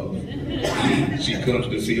head cut off, she comes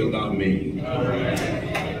to see about me.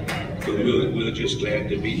 So we're just glad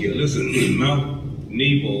to be here. Listen, Mount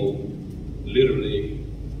Nebo literally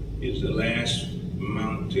is the last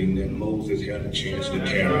mountain that Moses had a chance to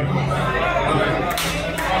carry.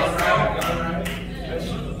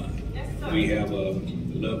 We have a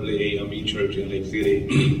lovely M.B.C church in Lake City,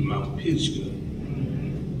 Mount Pisgah.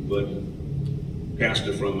 But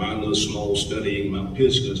Pastor, from my little small studying, Mount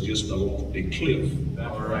Pisgah is just a lofty cliff.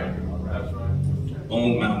 That's right. That's right.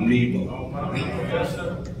 On Mount Nebo. Yes,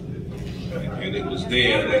 sir. And it was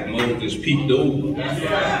there that Moses peeked over,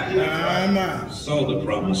 saw the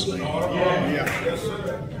promised land.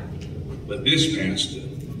 But this pastor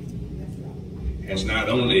has not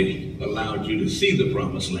only allowed you to see the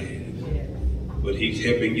promised land, but he's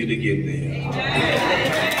helping you to get there.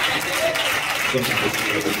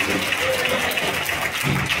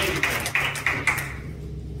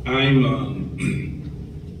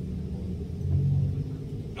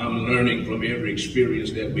 I'm learning from every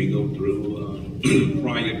experience that we go through.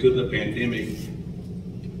 Prior to the pandemic,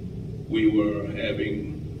 we were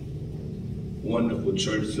having wonderful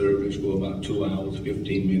church service for about 2 hours,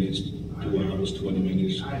 15 minutes, 2 hours, 20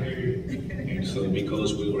 minutes. And so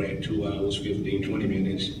because we were at 2 hours, 15, 20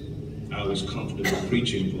 minutes, I was comfortable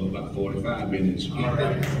preaching for about 45 minutes.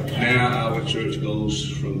 Now our church goes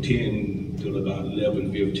from 10 till about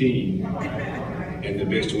 11, 15. And the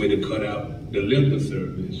best way to cut out the length of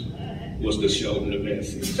service was to shorten the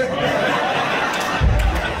message.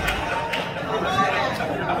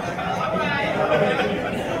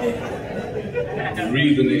 The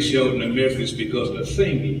reason they shortened the message because the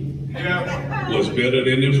singing was better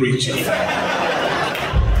than the preaching.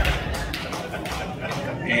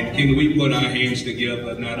 And can we put our hands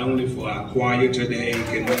together not only for our choir today,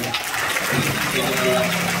 can we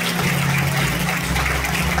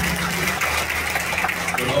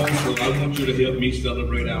but also I want you to help me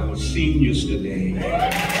celebrate our seniors today.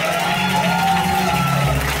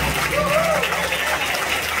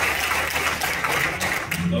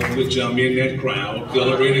 Of which I'm in that crowd.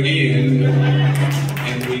 Celebrate again.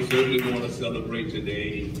 And we certainly want to celebrate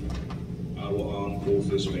today our armed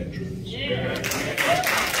forces veterans.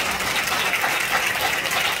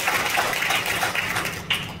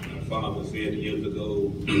 My father said years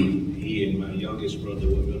ago, he and my youngest brother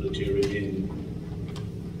were military men.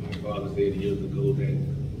 My father said years ago that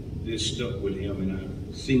this stuck with him, and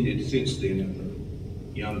I've seen it since then as a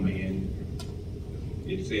young man.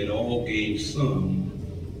 It said all gave some,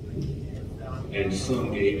 and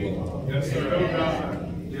some gave all. Yes, sir.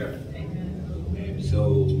 Yeah. And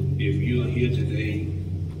so if you're here today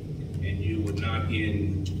and you were not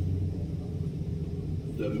in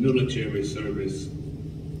the military service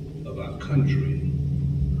of our country,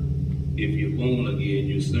 if you're born again,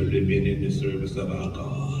 you've certainly been in the service of our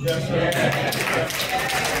God. Yes, sir.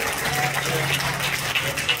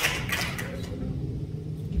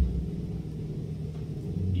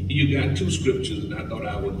 You got two scriptures, and I thought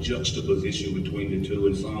I would juxtaposition between the two.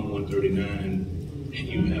 In Psalm 139,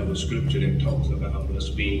 you have a scripture that talks about us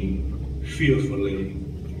being fearfully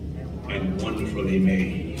and wonderfully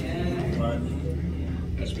made. Right.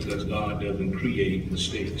 That's because God doesn't create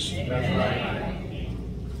mistakes. That's right.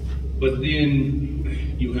 But then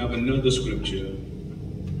you have another scripture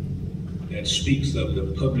that speaks of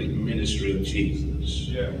the public ministry of Jesus.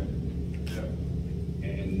 Yeah.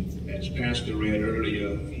 As Pastor read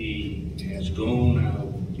earlier, he has gone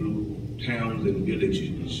out through towns and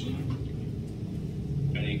villages,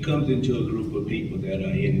 and he comes into a group of people that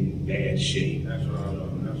are in bad shape. That's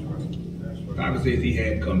right. That's right. That's right. The Bible says he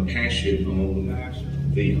had compassion on them.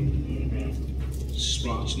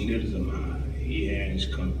 He has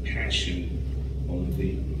compassion on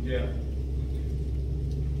them. Yeah.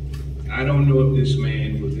 I don't know if this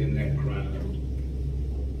man was in that crowd,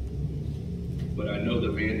 but I know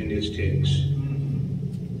the man in this text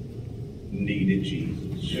needed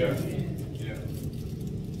Jesus. Yeah. Yeah.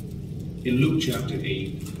 In Luke chapter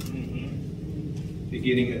 8,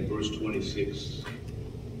 beginning at verse 26,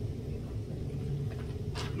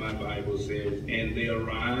 my my Bible says, and they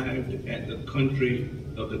arrived at the country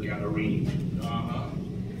of the Gadarenes,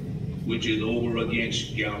 which is over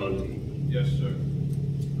against Galilee. Yes, sir.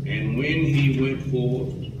 And when he went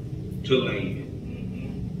forth to land,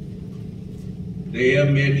 there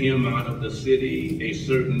met him out of the city a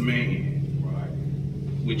certain man,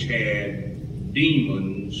 which had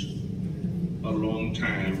demons a long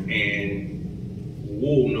time, and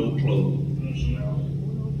wore no clothes,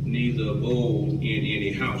 neither abode in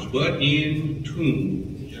any house, but in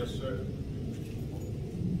tombs. Yes, sir.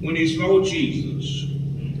 When he saw Jesus,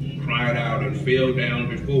 cried out and fell down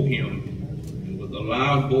before him, and with a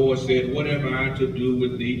loud voice said, What have I to do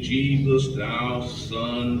with thee, Jesus, thou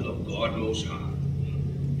Son of God Most High?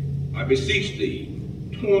 I beseech thee,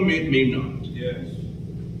 torment me not. Yes.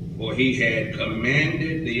 For he had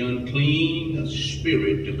commanded the unclean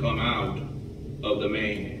spirit to come out of the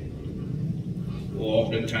man. For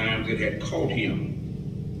oftentimes it had caught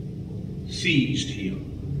him, seized him,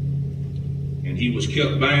 and he was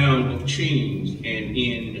kept bound with chains and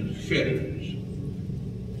in fetters.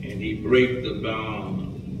 And he brake the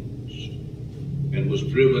bonds and was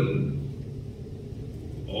driven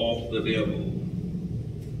off the devil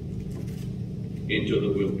into the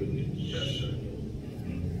wilderness. Yes, sir.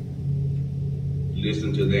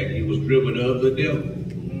 Listen to that. He was driven of the devil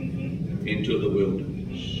into the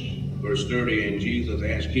wilderness. Verse 30, and Jesus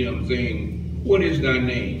asked him, saying, What is thy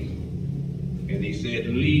name? And he said,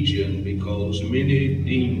 Legion, because many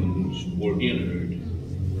demons were entered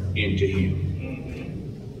into him.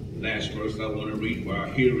 Last verse I want to read while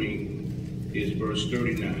hearing is verse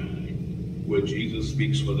 39, where Jesus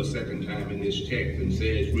speaks for the second time in this text and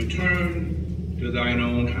says, Return to thine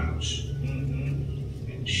own house,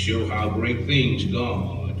 and show how great things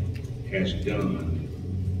God has done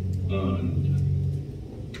unto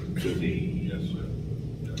thee. Yes, sir.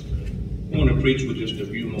 Yes, sir. I want to preach for just a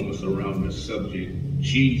few moments around this subject.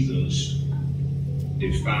 Jesus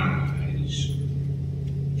defies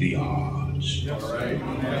the odds. Yes, sir.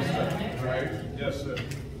 Yes, sir. Right. Yes, sir.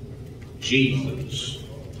 Jesus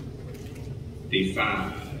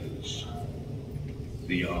defies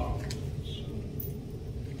the odds.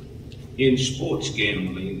 In sports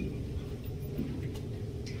gambling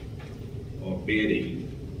or betting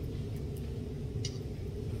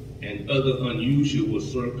and other unusual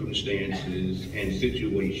circumstances and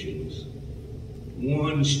situations,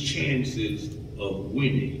 one's chances of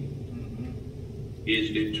winning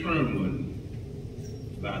is determined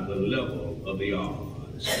by the level of the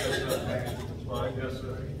odds. That's right. Yes,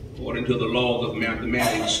 sir. According to the laws of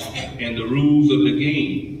mathematics and the rules of the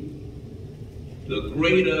game, the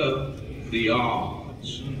greater the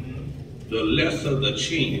odds, the lesser the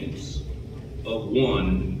chance of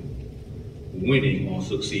one winning or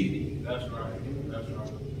succeeding. That's right. That's right.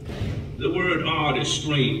 The word odd is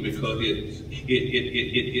strange because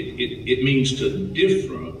it means to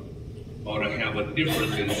differ or to have a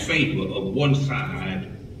difference in favor of one side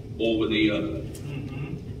over the other.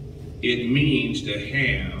 It means to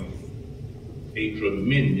have a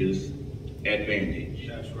tremendous advantage.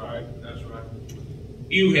 That's right. That's right.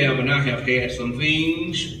 You have and I have had some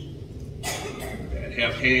things that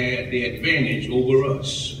have had the advantage over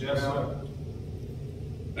us. Yes, sir.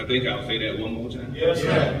 I think I'll say that one more time. Yes,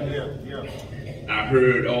 sir. Yeah. I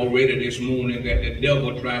heard already this morning that the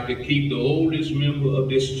devil tried to keep the oldest member of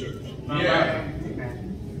this church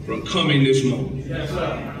from coming this morning. Yes,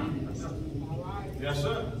 sir. Yes,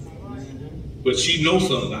 sir. But she knows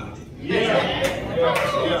somebody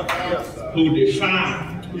who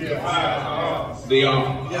defied the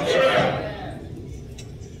odds.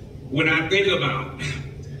 When I think about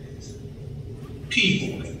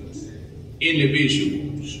people,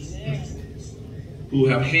 individuals who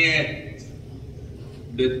have had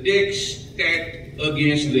the deck stacked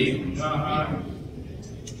against them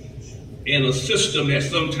in a system that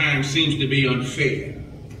sometimes seems to be unfair.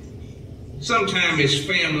 Sometimes it's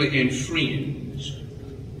family and friends.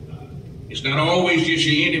 It's not always just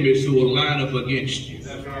your enemies who will line up against you.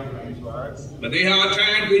 But there are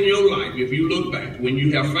times in your life, if you look back, when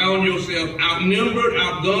you have found yourself outnumbered,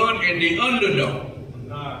 outgunned, and the underdog,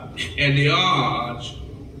 and the odds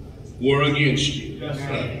were against you. Yes,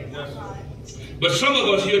 sir. But some of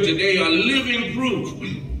us here today are living proof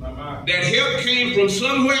that help came from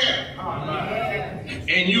somewhere,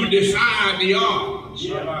 and you defied the odds.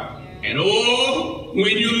 And oh,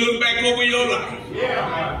 when you look back over your life,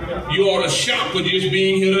 you ought to shout for just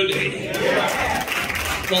being here today.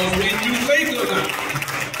 Because when you think about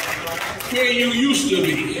where you used to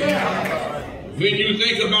be, when you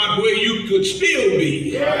think about where you could still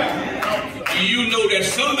be, you know that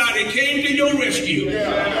somebody came to your rescue.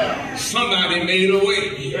 Somebody made a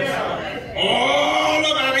way. All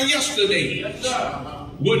of our yesterdays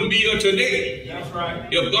wouldn't be a today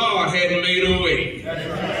if God hadn't made a way.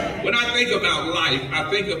 When I think about life, I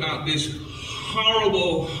think about this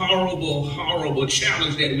horrible, horrible, horrible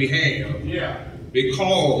challenge that we have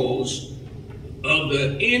because of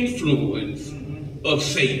the influence of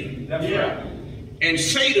Satan. And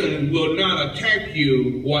Satan will not attack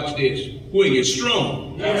you, watch this, when you're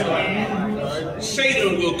strong.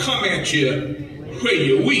 Satan will come at you where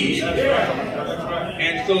you're weak.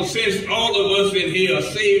 And so since all of us in here are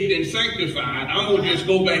saved and sanctified, I'm going to just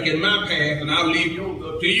go back in my path and I'll leave yours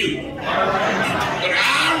up to you. But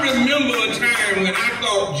I remember a time when I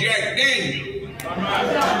thought Jack Daniel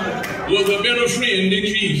was a better friend than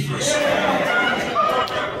Jesus.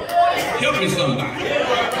 Help me somebody.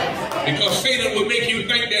 Because Satan will make you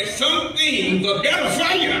think that some things are better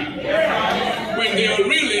for you when they're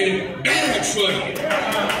really bad for you.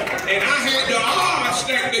 And I had the odds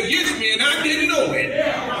stacked against me and I didn't know it.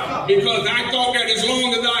 Because I thought that as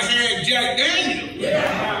long as I had Jack Daniel,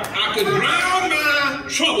 I could drown my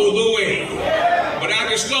troubles away. But I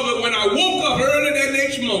discovered when I woke up early that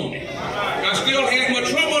next morning, I still had my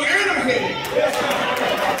trouble and a headache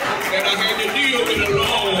that I had to deal with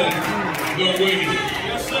along the way.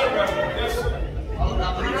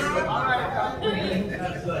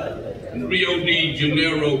 In Rio de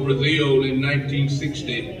Janeiro, Brazil in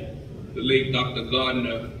 1960, the late Dr.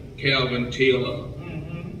 Gardner Calvin Taylor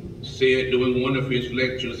said during one of his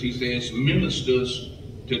lectures, he says, ministers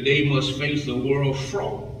today must face a world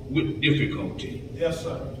fraught with difficulty. Yes,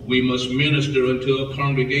 sir. We must minister unto a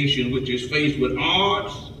congregation which is faced with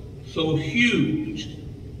odds so huge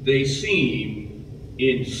they seem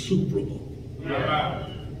insuperable.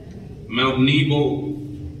 Mount Nebo,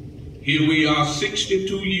 here we are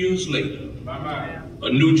 62 years later. A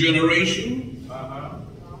new generation,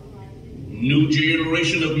 new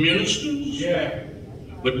generation of ministers,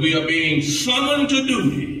 but we are being summoned to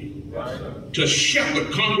duty to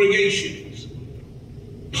shepherd congregations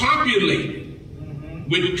populated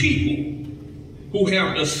with people who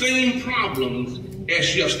have the same problems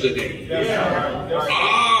as yesterday.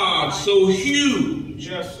 Odds so huge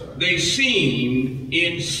they seem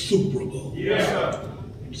insuperable.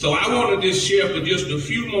 So I want to just share for just a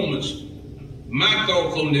few moments my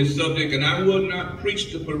thoughts on this subject, and I will not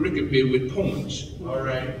preach the pericope with points.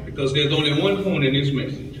 Because there's only one point in this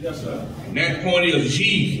message. And that point is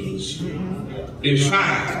Jesus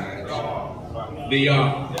defies the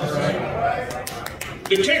odds.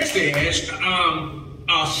 The text says,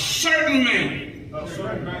 a certain man,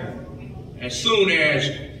 as soon as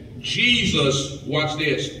Jesus, watch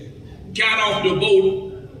this, got off the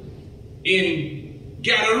boat in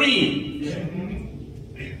Gadarene.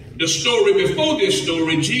 The story before this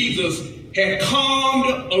story, Jesus had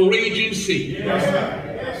calmed a raging sea.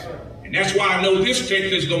 And that's why I know this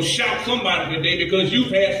text is going to shock somebody today, because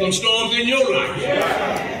you've had some storms in your life.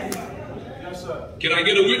 Can I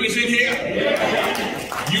get a witness in here?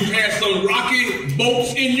 You've had some rocky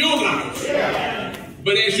boats in your life.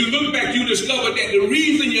 But as you look back, you discover that the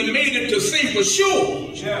reason you made it to safer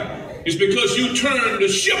shores is because you turned the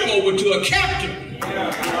ship over to a captain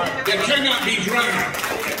that cannot be drowned.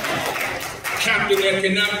 Captain that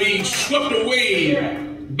cannot be swept away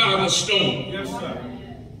by the storm.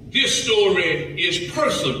 This story is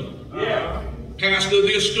personal. Pastor,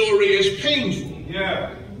 this story is painful.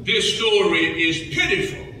 This story is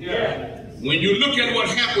pitiful. When you look at what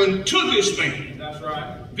happened to this man,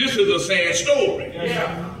 this is a sad story.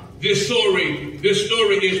 This story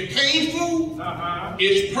is painful,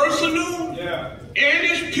 it's personal, and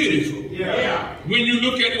it's pitiful. When you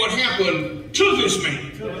look at what happened to this man.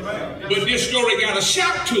 But this story got a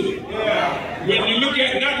shock to it. When you look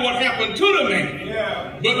at not what happened to the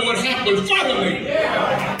man, but what happened for the man.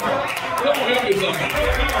 Don't help me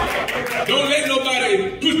somebody. Don't let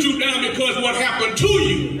nobody put you down because what happened to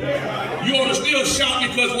you. You ought to still shout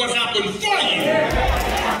because what happened for you.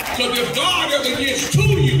 Because if God ever gets to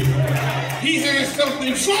you, he has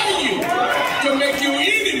something for you to make your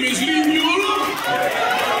enemies leave you alone.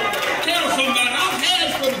 Tell somebody, I've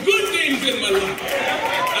had some good things in my life.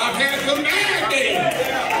 I've had some bad days.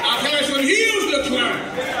 I've had some hills to climb.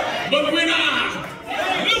 But when I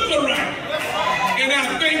look around and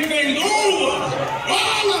I think things over,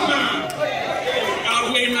 all of mine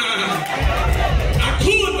outweigh mine. I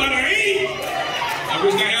could, but I ain't. I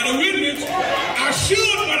wish I had a witness. I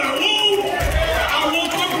should, but I won't. I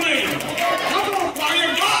won't complain. Come on,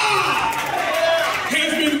 fire. God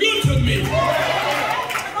has been good to me.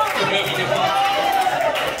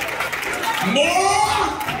 More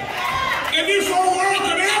than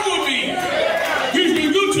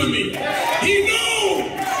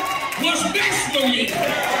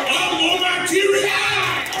Although my teary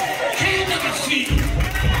eye cannot see.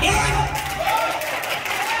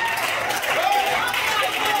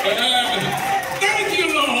 Thank you,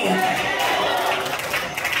 Lord.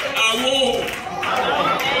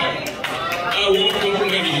 I won't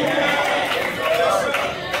complain.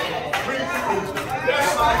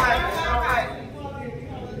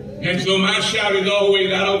 And so my shout is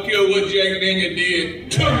always, I don't care what Jack Daniel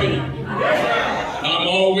did to me. I'm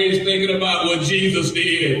always thinking about what Jesus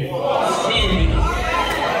did to me.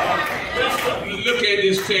 Look at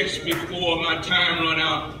this text before my time run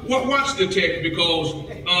out. Watch the text, because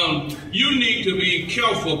you need to be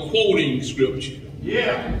careful quoting scripture.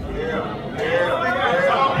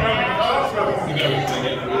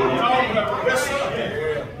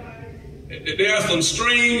 There are some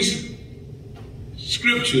strange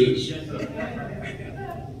scriptures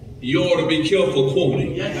you ought to be careful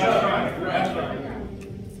quoting.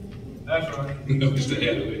 That's right. Notice the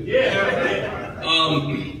head of it.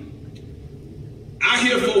 I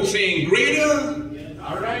hear folks saying, greater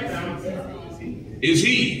is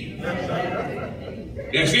he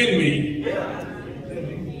that's in me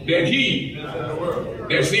than he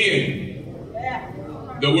that's in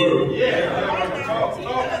the world.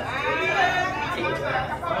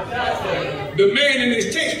 The man in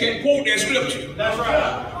this text can quote that scripture. That's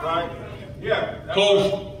right. Yeah.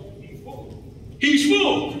 Because he's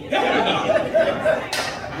full of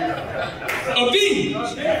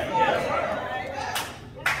demons.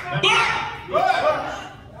 But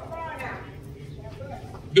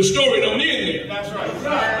the story don't end there. That's right.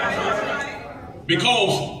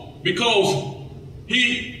 Because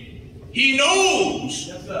he knows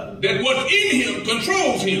that what's in him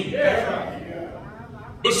controls him.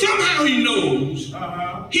 But somehow he knows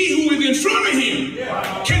he who is in front of him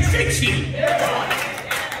can fix him.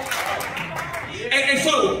 And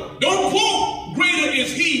so don't quote, greater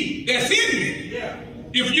is he that's in me,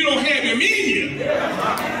 if you don't have him in you.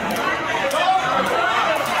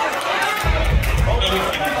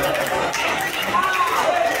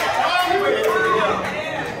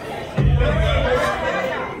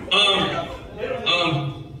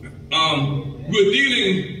 We're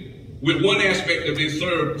dealing with one aspect of this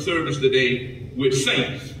service today with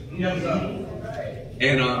saints.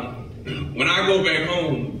 And when I go back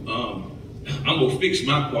home, I'm going to fix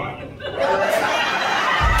my choir.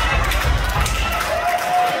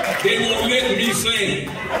 They won't let me sing.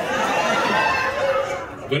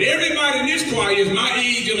 But everybody in this choir is my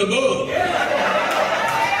age and above.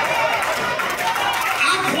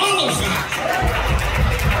 I qualify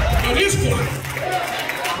for this choir.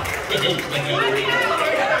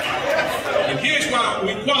 And here's why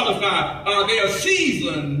we qualify. They are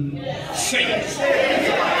seasoned saints.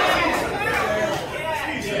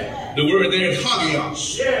 The word there is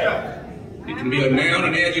hagios. It can be a noun,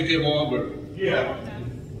 an adjective, or a verb.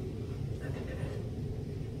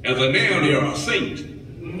 As a noun, they are a saint.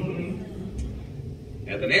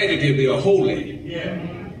 As an adjective, they are holy.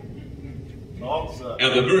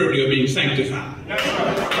 As a verb, they are being sanctified.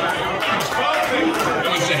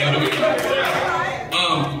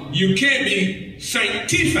 You can't be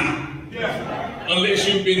sanctified unless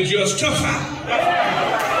you've been justified.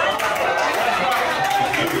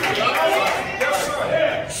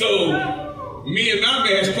 So, me and my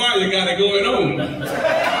mass choir got it going on.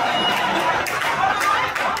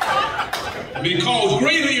 Because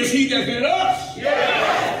greater is he that's in us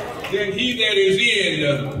than he that is in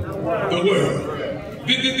the world.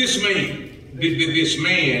 This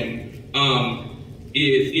man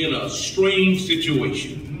is in a strange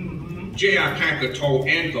situation. J.I. Packer taught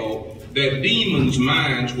Anko that demons'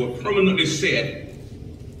 minds were permanently set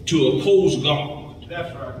to oppose God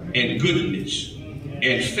and goodness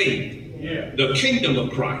and faith, the kingdom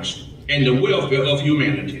of Christ, and the welfare of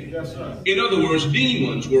humanity. In other words,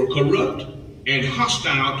 demons were corrupt and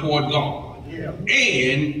hostile toward God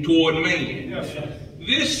and toward man.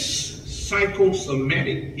 This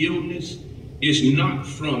psychosomatic illness is not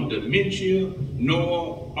from dementia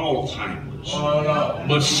nor Alzheimer's.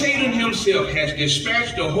 But Satan himself has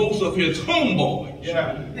dispatched a host of his homeboys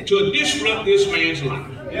to disrupt this man's life.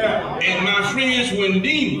 And my friends, when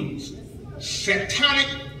demons, satanic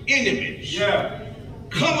enemies,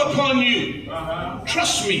 come upon you,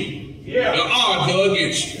 trust me, the odds are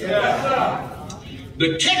against you.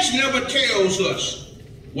 The text never tells us,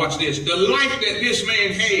 watch this, the life that this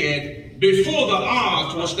man had before the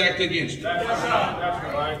odds were stacked against him.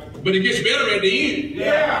 But it gets better at the end.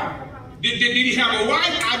 Did he have a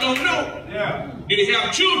wife? I don't know. Did he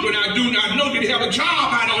have children? I do not know. Did he have a job?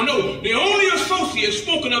 I don't know. The only associate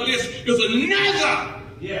spoken of this is another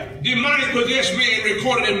demonic possessed man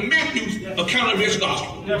recorded in Matthew's account of his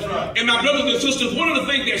gospel. That's right. And my brothers and sisters, one of the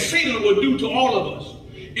things that Satan will do to all of us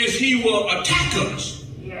is he will attack us,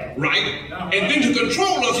 right? And then to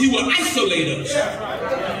control us, he will isolate us.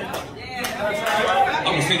 I'm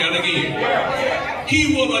going to say that again.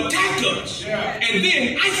 He will attack us and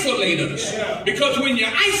then isolate us. Because when you're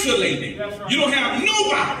isolated, you don't have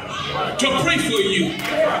nobody to pray for you.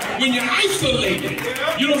 When you're isolated,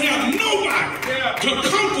 you don't have nobody to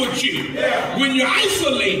comfort you. When you're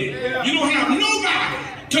isolated, you don't have nobody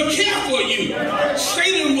to care for you.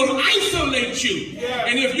 Satan will isolate you.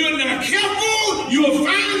 And if you're not careful, you'll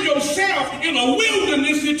find yourself in a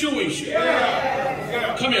wilderness situation.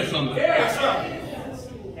 Come here, somebody.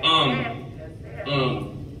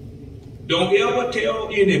 Don't ever tell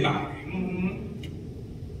anybody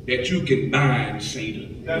that you can bind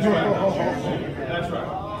Satan. That's right. That's right.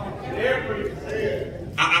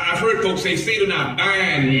 I've heard folks say, Satan, I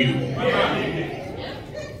bind you.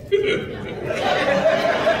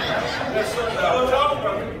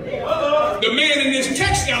 The man in this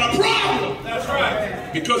text got a problem. That's right.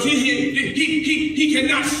 Because he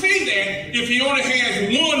cannot say that if he only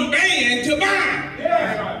has one band to bind.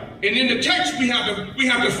 And in the text we have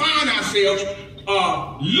to find ourselves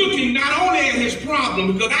looking not only at his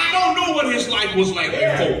problem, because I don't know what his life was like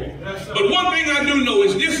before. But one thing I do know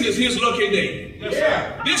is this is his lucky day.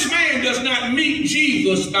 This man does not meet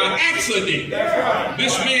Jesus by accident.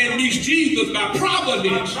 This man meets Jesus by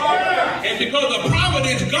providence. And because of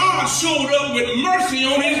providence, God showed up with mercy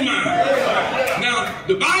on his mind. Now,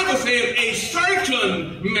 the Bible says a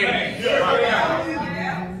certain man.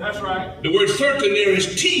 That's right. The word certain there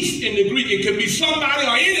is teeth in the Greek. It could be somebody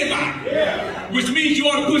or anybody. Which means you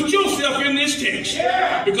ought to put yourself in this text.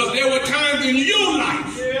 Because there were times in your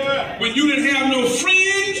life when you didn't have no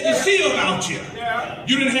friends to see about you.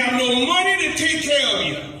 You didn't have no money to take care of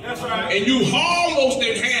you. And you almost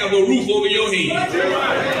didn't have a roof over your head.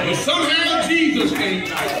 But somehow Jesus came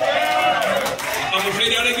by. I'm going to say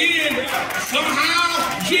that again. Somehow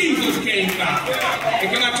Jesus came by. And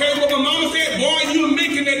can I tell you what my mama said? Boy, you're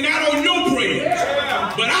making it not on your prayers.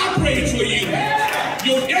 But I prayed for you.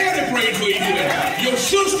 Your daddy prayed for you. Your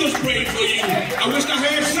sisters prayed for you. I wish I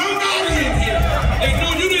had somebody in here that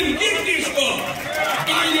know you didn't get this far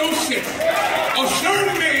by yourself. A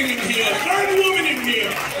certain man in here, a certain woman in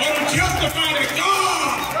here ought to testify that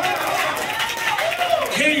God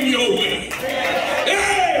came your way.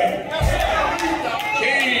 Hey!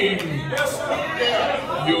 Came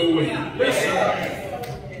your way.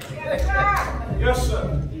 Yes,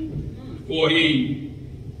 sir. For he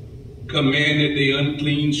commanded the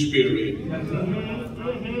unclean spirit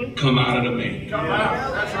come out of the man. Come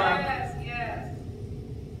out. That's right.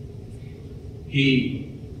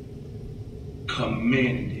 He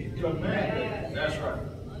commanded. That's right.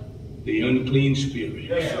 The unclean spirit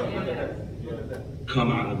Yes, sir.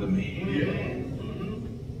 come out of the man.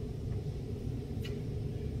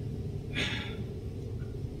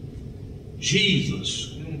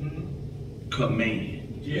 Jesus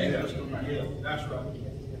command. Yes, that's right.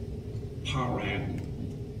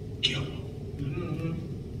 Parangelo.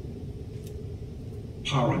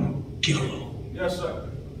 Parangelo Yes, sir.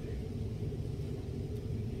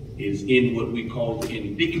 is in what we call the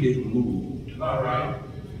indicative mood All right.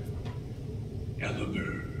 as a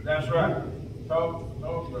verb. That's right. Talk,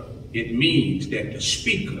 brother. It means that the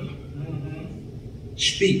speaker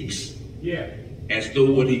speaks as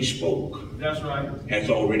though what he spoke That's right. has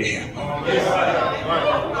already happened.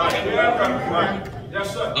 Right.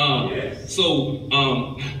 Yes, sir. So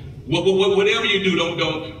whatever you do,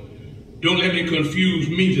 don't let me confuse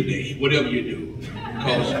me today. Whatever you do,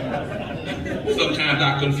 because sometimes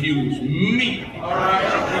I confuse me. All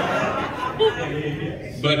right.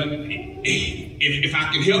 But if I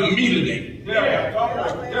can help me today,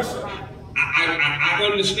 Yes, sir. I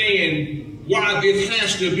understand why this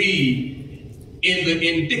has to be in the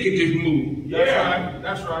indicative mood.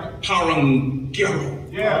 That's right.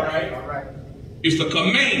 Parangelo. Yeah. All right. It's a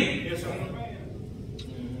command. Yes, sir.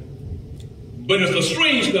 But it's a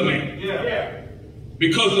strange command. Yeah.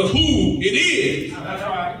 Because of who it is That's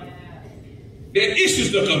right. that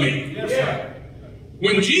issues the command. Yes, sir.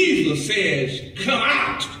 When Jesus says, come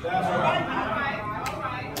out, That's right.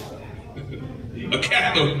 a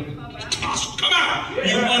captive tossed, come out,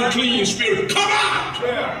 you unclean spirit, come out.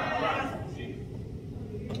 Yeah.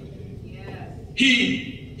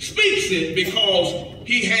 He speaks it because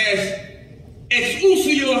he has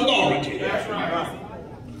exousia authority. That's right.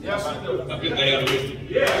 Yes, I do.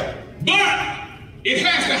 Yeah. But it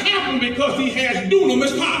has to happen because he has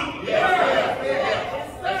dunamis power.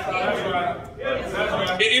 That's right. That's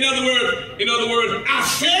right. In other words, I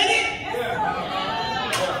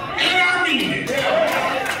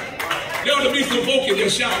There ought to be some folk in there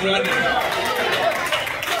shouting right now.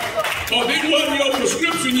 Because it wasn't your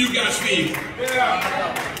prescription you got filled.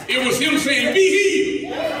 It was him saying, be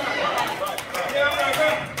healed.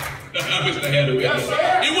 I wish I had a resume.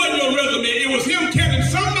 It wasn't your resume. It was him telling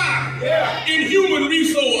somebody in human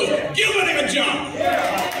resource, give her that job.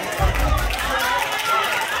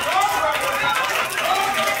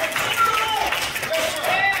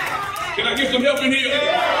 Can I get some help in here?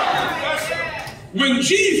 When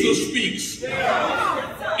Jesus speaks,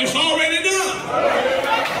 it's already done.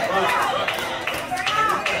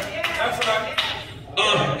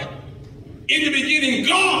 In the beginning,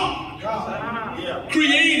 God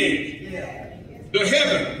created the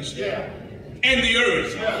heavens and the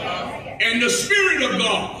earth, and the Spirit of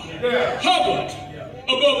God hovered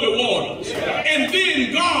above the waters. And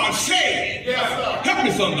then God said, help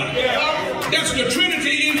me somebody, that's the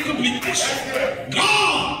Trinity in completeness.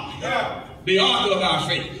 God, the author of our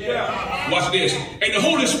faith. Watch this. And the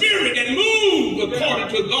Holy Spirit that moved according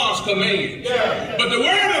to God's command. But the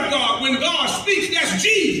Word of God, when God speaks, that's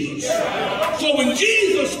Jesus. So when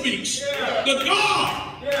Jesus speaks, the God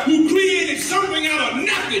who created something out of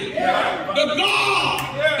nothing, the God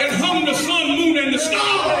that hung the sun, moon, and the stars,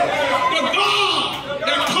 the God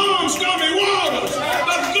that calms stormy waters,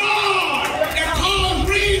 the God that caused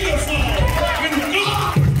rain to fall, when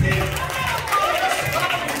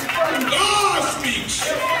God speaks,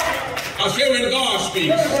 I say when God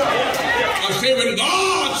speaks, I say when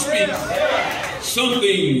God speaks,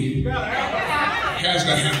 something has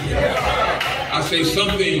to happen. I say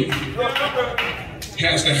something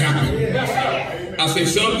has to happen. I say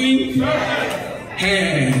something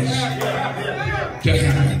has to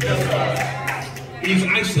happen. He's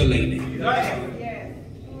isolated,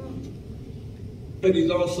 but he's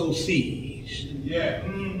also seized.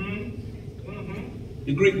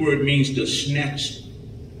 The Greek word means to snatch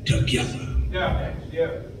together.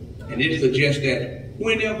 And it suggests that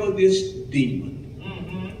whenever this demon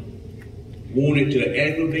wanted to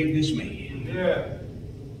aggravate this man,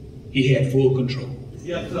 he had full control.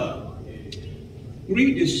 Yes, sir.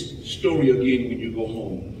 Read this story again when you go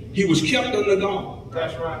home. He was kept under guard.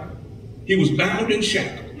 That's right. He was bound and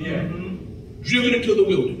shackled, driven into the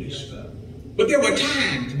wilderness. Yes, but there were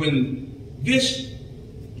times when this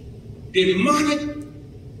demonic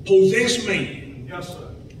possessed man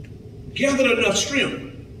gathered enough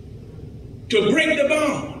strength to break the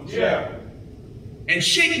bonds and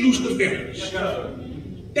shake loose the fetters.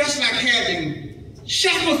 That's like having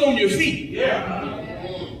shackles on your feet,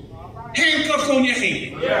 handcuffs on your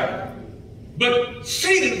hand. But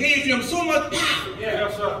Satan gave him so much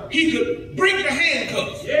power, he could break the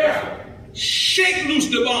handcuffs, shake loose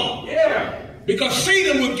the bonds, because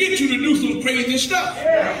Satan would get you to do some crazy stuff.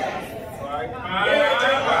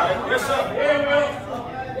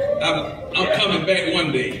 I'm coming back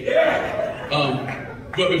one day.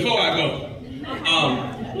 But before I go,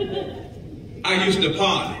 I used to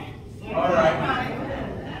party. All right.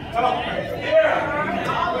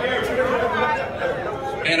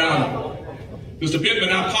 And Mr. Pittman,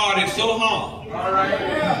 I partied so hard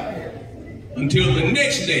until the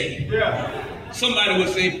next day. Somebody would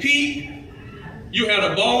say, Pete, you had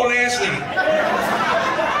a ball last night.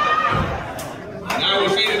 And I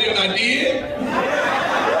would say to them, I did.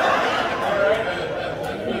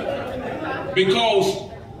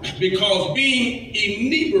 Because being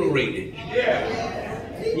inebriated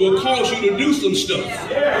will cause you to do some stuff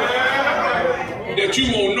that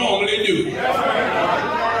you won't normally do.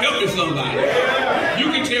 Help me somebody.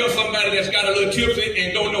 You can tell somebody that's got a little tipsy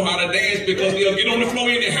and don't know how to dance because they'll get on the floor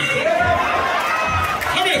anyhow.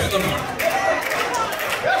 Come here, somebody.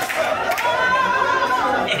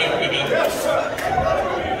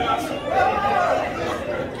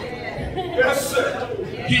 Yes, sir.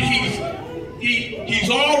 He's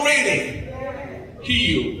already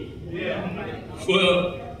healed. For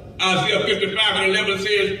Isaiah 55:11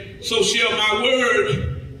 says, so shall my word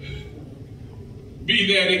be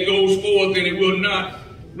that it goes forth and it will not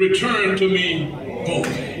return to me void.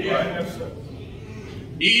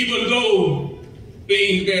 Even though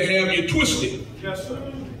things that have you twisted,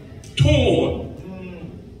 torn,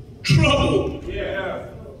 troubled,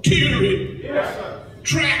 teary,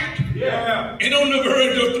 trapped, and on the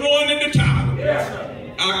verge of throwing in the towel.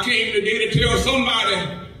 I came today to tell somebody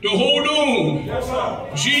to hold on.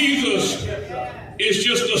 Jesus is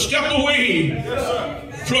just a step away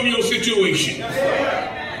from your situation.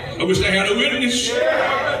 I wish I had a witness.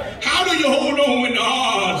 How do you hold on when the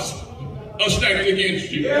odds are stacked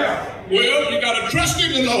against you? Well, you got to trust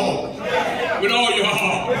in the Lord with all your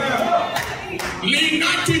heart. Lean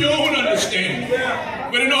not to your own understanding,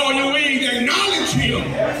 but in all your ways acknowledge him.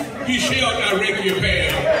 He shall direct your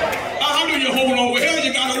path. How do you hold on? Well,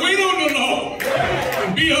 you got to wait on the Lord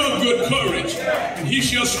and be of good courage. And he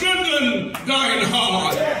shall strengthen thine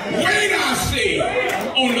heart. Wait, I say,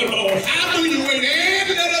 on the Lord. How do you wait? And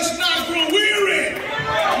let us not grow weary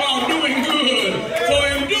while doing good. For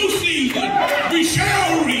in due season we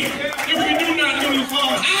shall reap if we do not lose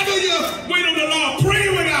heart. How do you wait on the Lord? Pray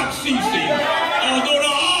without ceasing. Although the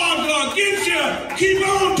odds are against you, keep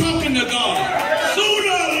on talking to God.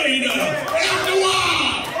 Sooner or later, after a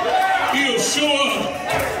while, he'll show up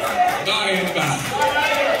by and by.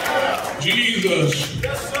 Jesus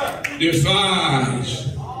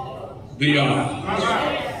defies the odds.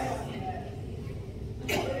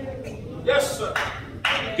 Yes, sir.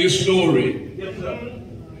 This story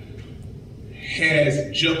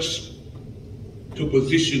has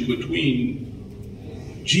juxtaposition between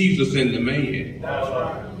Jesus and the man,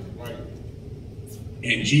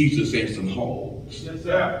 and Jesus and some hogs. Yes,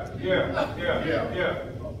 sir. Yeah.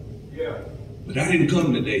 But I didn't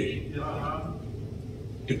come today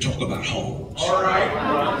to talk about hogs. All right.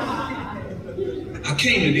 I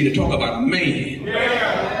came today to talk about a man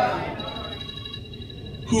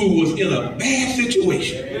who was in a bad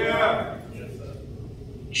situation.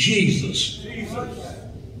 Jesus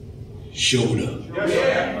showed up.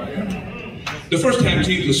 The first time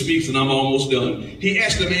Jesus speaks, and I'm almost done, he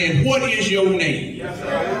asked the man, what is your name?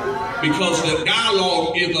 Because the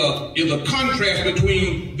dialogue is a contrast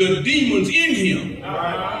between the demons in him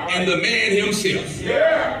and the man himself.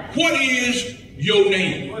 What is your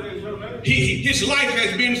name? His life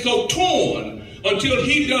has been so torn until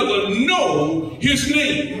he doesn't know his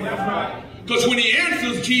name. Because when he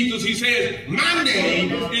answers Jesus, he says, my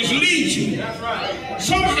name is Legion.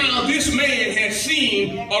 Somehow this man had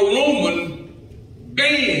seen a Roman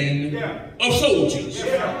band of soldiers.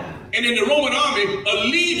 And in the Roman army, a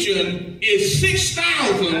legion is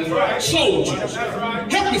 6,000 soldiers.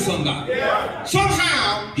 Help me somebody.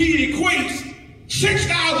 Somehow he equates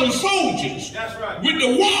 6,000 soldiers with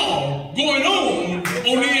the wall going on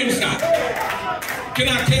the inside. Can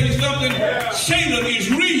I tell you something? Satan is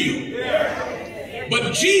real,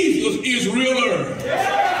 but Jesus is realer.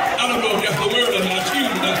 I don't know if that's the word or not. Excuse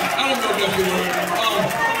me. I don't know if that's the word.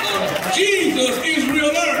 Jesus is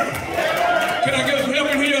realer. Can I get some help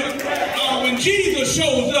in here? When Jesus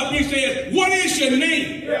shows up, he says, what is your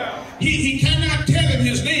name? He cannot tell him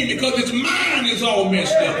his name because his mind is all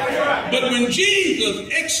messed up. But when Jesus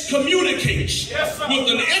excommunicates with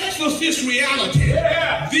an exorcist reality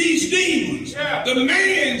these demons, the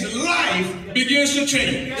man's life begins to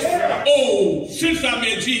change. Oh, since I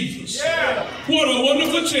met Jesus, what a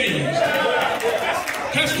wonderful change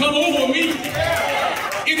has come over me.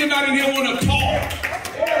 Anybody in here want to talk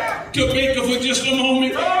to Baker for just a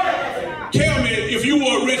moment? Tell me if you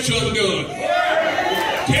were rich or undone.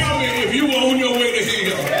 Tell me if you were on your way to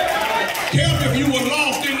hell. Tell me if you were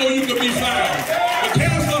lost, didn't know you could be found. But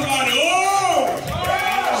tell somebody, oh,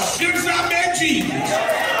 since I met Jesus,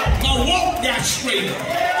 my walk got straighter,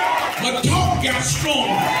 my talk got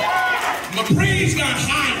stronger, my praise got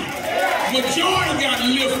higher, my joy got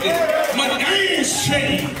lifted, my dance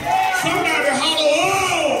changed. Somebody holler,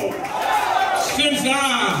 oh, since I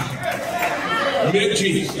met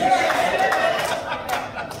Jesus.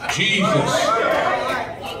 Jesus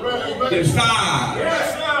defies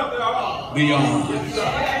the odds.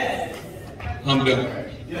 I'm done.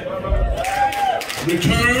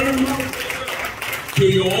 Return to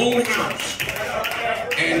your own house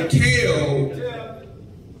and tell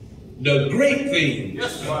the great things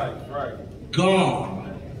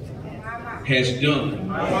God has done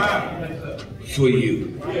for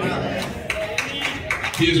you.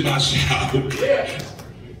 Here's my shout.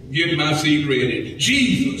 Get my seat ready.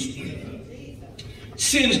 Jesus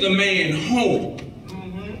sends the man home.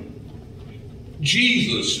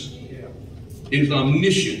 Jesus is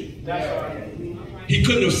omniscient. He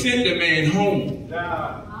couldn't have sent the man home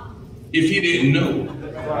if he didn't know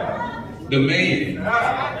the man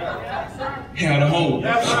had a home.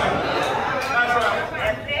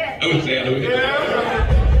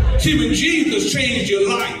 See, when Jesus changed your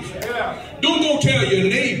life, don't go tell your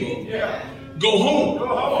neighbor, go home.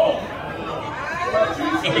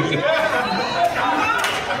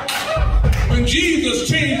 When Jesus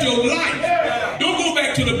changed your life, don't go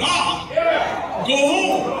back to the bar, go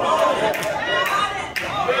home.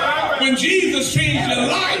 When Jesus changed your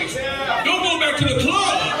life, don't go back to the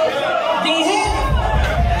club, go home.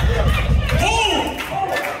 Home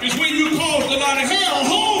is when you caused a lot of hell.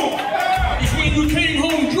 Home is when you came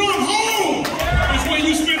home drunk. Home is when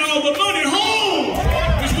you spent all the money. Home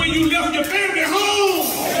is when you left your family.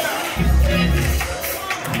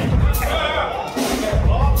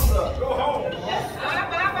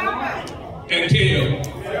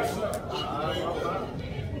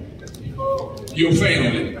 your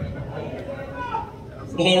family,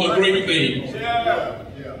 all the great things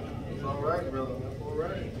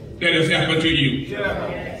that has happened to you.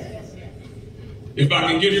 If I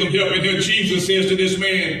can get some help in here, Jesus says to this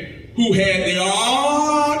man who had the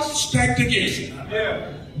odds stacked against him,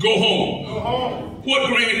 go home. Go home. What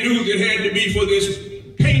grand news it had to be for this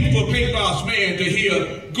painful, pathos man to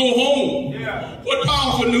hear, go home. What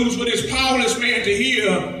powerful news for this powerless man to hear,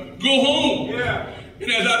 go home.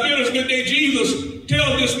 And as I minister today, Jesus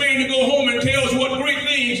tells this man to go home and tells what great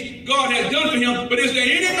things God has done for him. But is there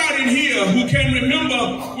anybody in here who can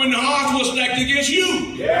remember when the odds were stacked against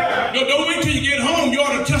you? No, don't wait till you get home. You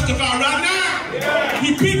ought to testify right now.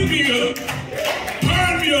 He picked me up,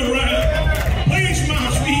 turned me around, placed my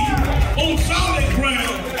feet on solid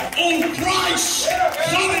ground, on Christ,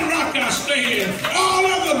 solid rock I stand. All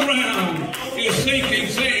other ground is sinking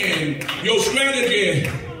sand. Your strategy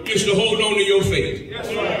is to hold on to your faith.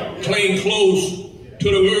 Cling close to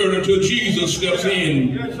the word until Jesus steps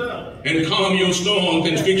in and calm your storms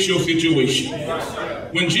and fix your situation.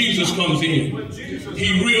 When Jesus comes in,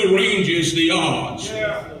 he rearranges the odds.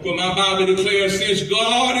 For my Bible declares, since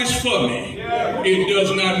God is for me, it does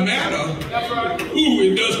not matter who,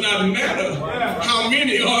 it does not matter how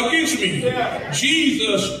many are against me.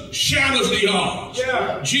 Jesus shatters the odds.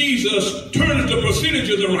 Jesus turns the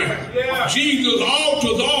percentages around. Jesus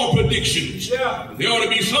alters all predictions. There ought to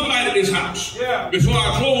be somebody in this house, before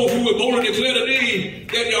I close, who would boldly declare today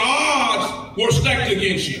that the odds were stacked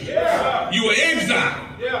against you. You were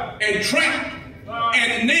exiled and trapped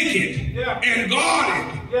and naked and guarded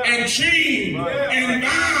and chained and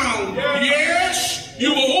bound. Yes, you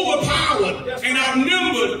were overpowered and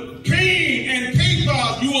outnumbered, pain and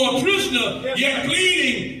pathos. You were a prisoner, yet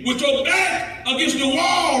bleeding with your back against the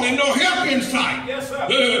wall and no help in sight.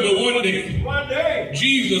 But one day,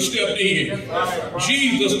 Jesus stepped in.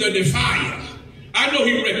 Jesus the defier. I know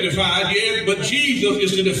he rectified, yes, but Jesus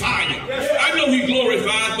is the defier. I know he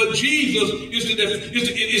glorified, but Jesus is the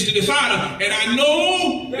decider. And I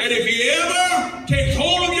know that if he ever takes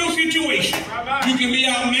hold of your situation, you can be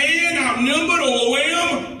outmanned, outnumbered,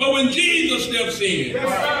 overwhelmed, but when Jesus steps in,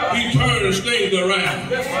 he turns things around.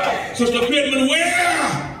 Sister Pittman,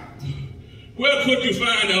 where could you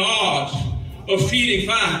find the odds of feeding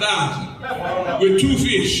 5,000 with 2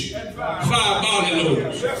 fish, 5 barley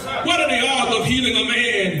loaves? What are the odds of healing a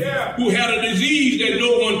man who had a disease that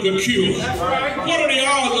no one could cure? What are the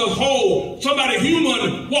odds of somebody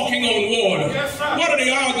human walking on water? What are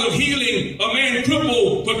the odds of healing a man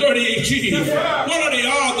crippled for 38 years? What are the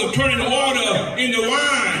odds of turning water into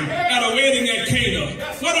wine at a wedding at Cana?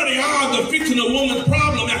 What are the odds of fixing a woman's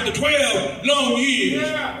problem after 12 long years?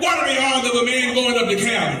 What are the odds of a man going up to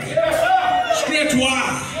Calvary, stretched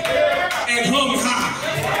wide and hung high?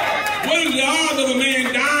 What is the odds of a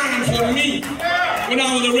man dying for me when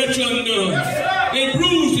I was a wretch undone? They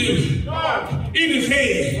bruised him in his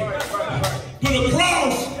head, put a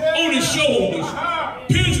cross on his shoulders,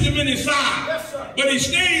 pierced him in his side, but he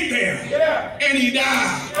stayed there and he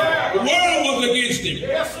died. The world was against him.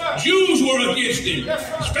 Jews were against him.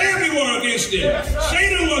 His family were against him.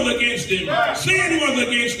 Satan was against him. Sin was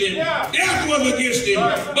against him. Death was against him.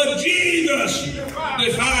 But Jesus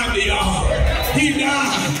defied the odds. He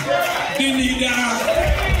died. Didn't he die?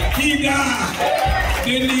 He died.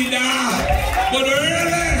 Didn't he die? But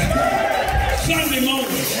early Sunday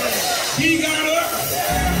morning, he got up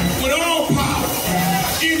with all power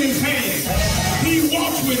in his hand. He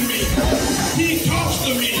walks with me. He talks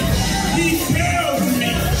to me. He tells me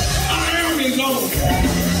I am his own.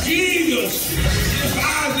 Jesus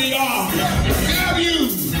defies the odds. Have you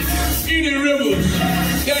any rivers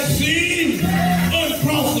that seem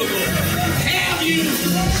uncrossable? Have you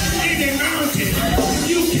any mountain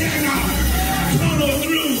you cannot tunnel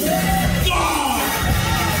through? God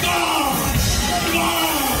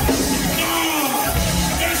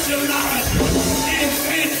specializes in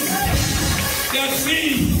things that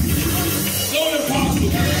seem so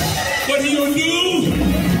impossible. But he'll do,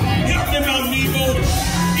 help me out, Nebo.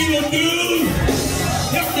 He'll do,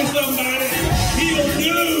 help me somebody. He'll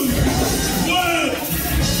do what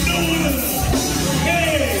no one.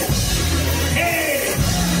 Hey,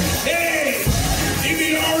 is he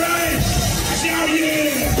all right? Shout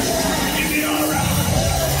yeah. Is he all right?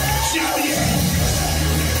 Shout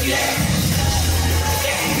yeah. Yeah.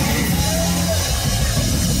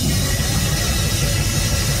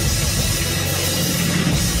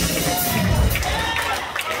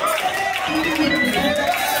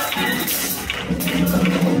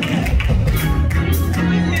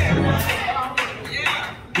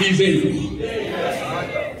 He's able.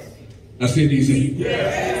 I said he's able.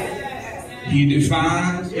 He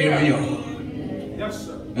defies every odds. Yes,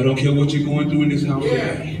 sir. I don't care what you're going through in this house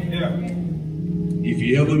today. Yeah. If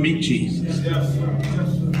you ever meet Jesus, Yes, sir.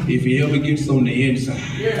 Yes, sir. if he ever gets on the inside,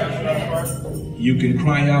 you can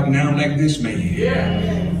cry out now like this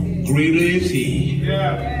man. Greater is he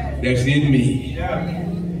that's in me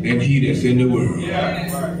than he that's in the world.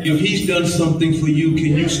 If he's done something for you,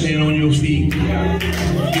 can you stand on your feet?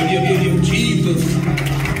 If Jesus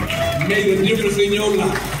made a difference in your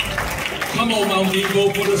life, come on, Mount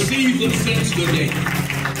Nebo, for the season since today,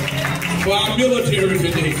 for our military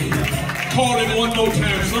today. Call him one more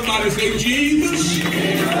time. Somebody say, Jesus,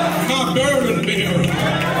 my burden bearer.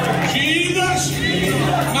 Jesus,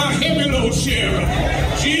 my heavy load sharer.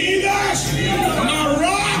 Jesus, my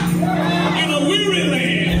rock in a weary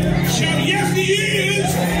land. Shout, yes, he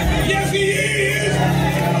is. Yes, he is.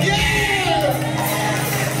 Yeah.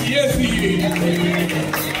 Yes, he is.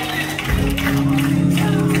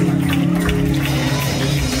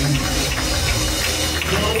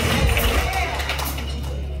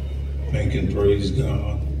 Thank and praise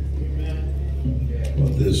God for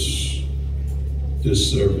this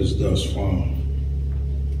service thus far.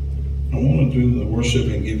 I want to do the worship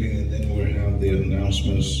and giving, and then we'll have the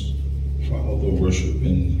announcements. Follow the worship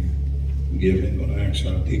and giving. I'm going to ask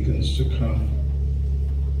our deacons to come.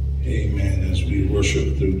 Amen. As we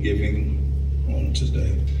worship through giving on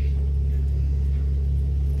today.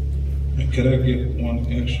 And could I get one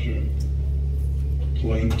extra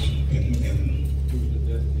plate and amen.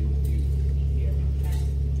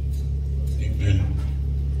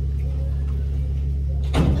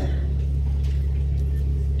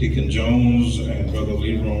 Deacon Jones and Brother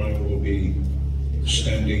Leroy will be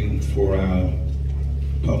standing for our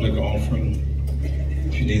public offering.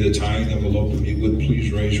 If you need a tithe envelope, if you would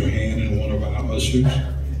please raise your hand and one of our ushers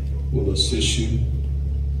will assist you.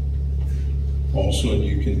 Also,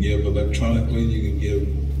 you can give electronically. You can give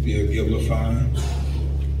via Givelify,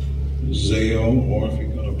 Zelle, or if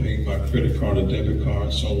you're going to pay by credit card or debit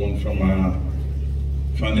card, someone from our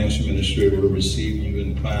financial administrator will receive you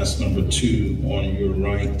in class number 2 on your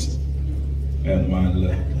right and my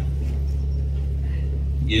left.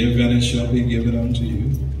 Give and it shall be given unto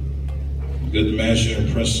you. Good measure,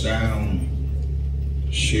 pressed down,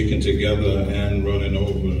 shaken together, and running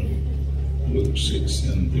over. Luke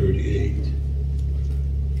 6:38.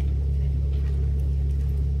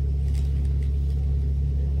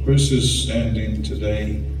 Chris is standing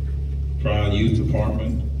today for our youth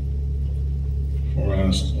department, for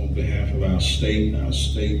us on behalf of our state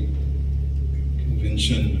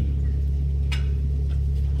convention.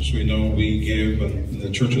 As we know, we give, and the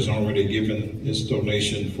church has already given its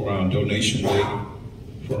donation for our donation day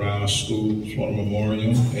for our school for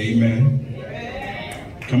memorial. Amen.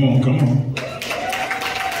 Come on, come on.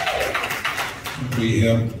 We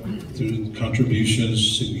help through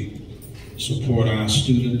contributions to support our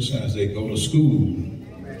students as they go to school.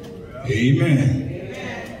 Amen.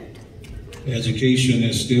 Education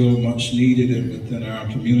is still much needed within our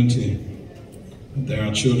community. There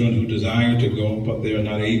are children who desire to go, but they're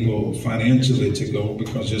not able financially to go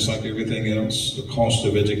because just like everything else, the cost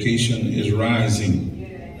of education is rising.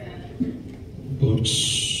 Books,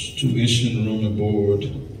 tuition, room and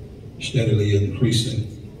board, steadily increasing.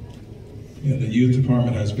 And the youth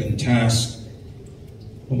department has been tasked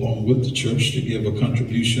along with the church to give a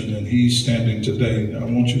contribution, and he's standing today. I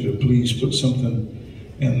want you to please put something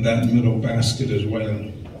in that middle basket as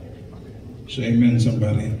well. Say amen,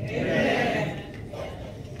 somebody. Amen.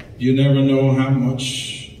 You never know how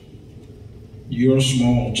much your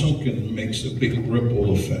small token makes a big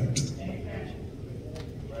ripple effect.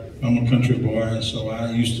 I'm a country boy, so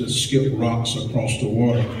I used to skip rocks across the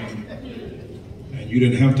water. And you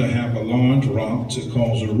didn't have to have a large rock to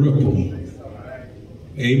cause a ripple.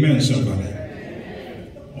 Amen, somebody.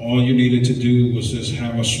 All you needed to do was just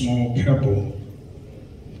have a small pebble.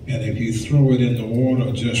 And if you throw it in the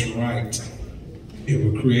water just right, it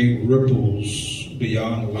will create ripples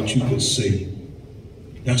beyond what you could see.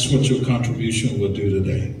 That's what your contribution will do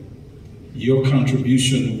today. Your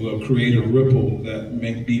contribution will create a ripple that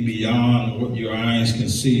may be beyond what your eyes can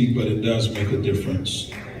see, but it does make a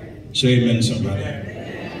difference. Say amen, somebody.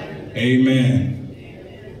 Amen.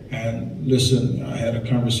 And listen, I had a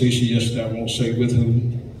conversation yesterday, I won't say with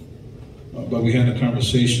who, but we had a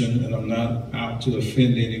conversation, and I'm not out to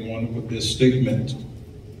offend anyone with this statement,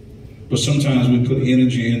 but sometimes we put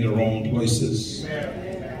energy in the wrong places.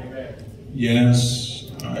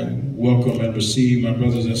 Yes, I welcome and receive my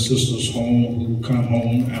brothers and sisters home who come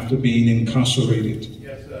home after being incarcerated.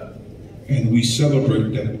 Yes, sir. And we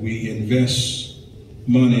celebrate that. We invest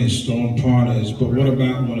money, storm parties, but what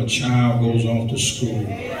about when a child goes off to school?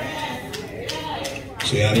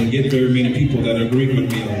 See, I didn't get very many people that agree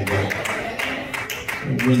with me on that.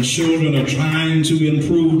 When children are trying to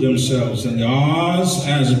improve themselves, and the odds,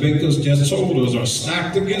 as Baker's just told us, are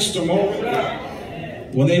stacked against them already.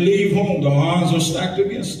 When they leave home, the odds are stacked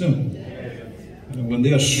against them. And when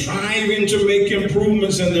they're striving to make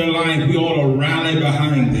improvements in their life, we ought to rally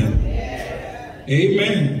behind them.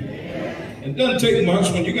 Amen. It doesn't take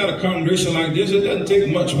much. When you got a congregation like this, it doesn't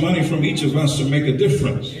take much money from each of us to make a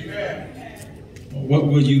difference. What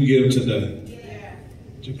will you give today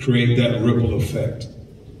to create that ripple effect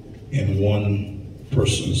in one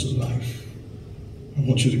person's life? I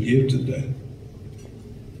want you to give today.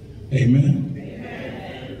 Amen.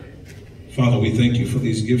 Father, we thank you for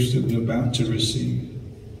these gifts that we're about to receive.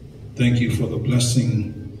 Thank you for the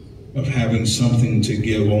blessing of having something to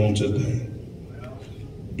give on today.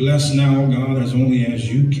 Bless now, God, as only as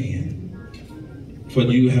you can. For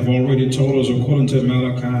you have already told us, according to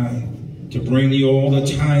Malachi, to bring you all the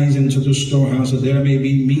tithes into the storehouse, that there may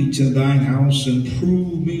be meat in thine house, and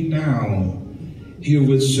prove me now.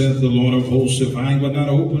 Herewith saith the Lord of hosts, if I will not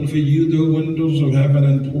open for you the windows of heaven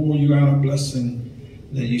and pour you out a blessing,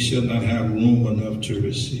 that you shall not have room enough to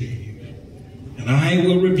receive. And I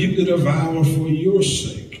will rebuke the devourer for your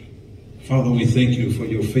sake. Father, we thank you for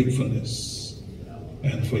your faithfulness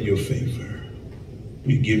and for your favor.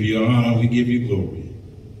 We give you honor, we give you glory.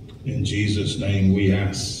 In Jesus' name we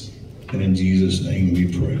ask, and in Jesus' name we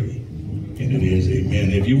pray. And it is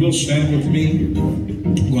amen. If you will stand with me,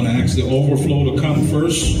 I'm going to ask the overflow to come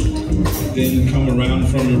first, then come around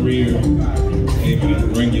from the rear.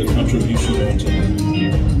 Amen. Bring your contribution on tonight.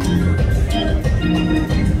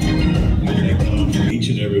 Thank God for each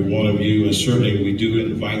and every one of you. And certainly we do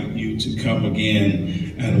invite you to come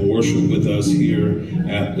again and worship with us here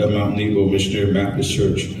at the Mount Nebo Missionary Baptist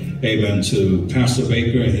Church. Amen. To Pastor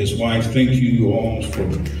Baker and his wife, thank you all for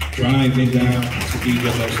driving down to be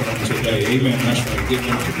with us on today. Amen. That's right. Give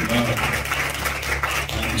them to God.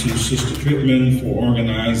 And to Sister Pittman for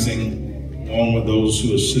organizing, along with those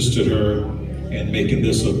who assisted her in making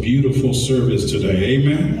this a beautiful service today.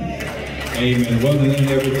 Amen. Amen.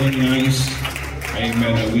 Wasn't everything nice?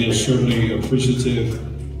 Amen. And we are certainly appreciative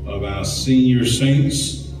of our senior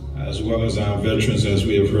saints as well as our veterans, as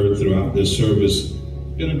we have heard throughout this service.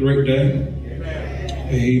 Been a great day.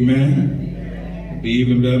 Amen. Be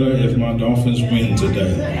even better if my Dolphins win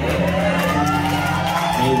today.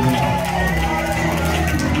 Amen.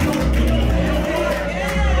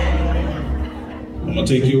 I'm going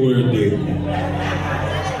to take your word, David.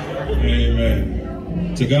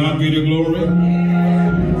 Amen. To God be the glory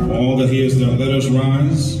for all that he has done. Let us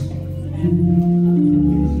rise.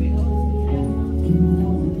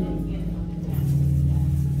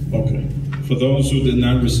 Okay. For those who did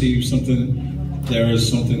not receive something, there is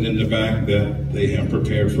something in the back that they have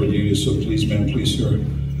prepared for you. So please, ma'am, please, sir,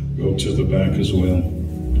 go to the back as well.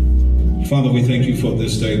 Father, we thank you for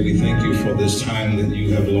this day. We thank you for this time that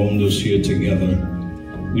you have loaned us here together.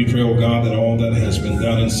 We pray, oh God, that all that has been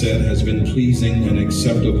done and said has been pleasing and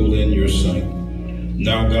acceptable in your sight.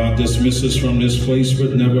 Now, God, dismiss us from this place,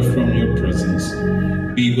 but never from your presence.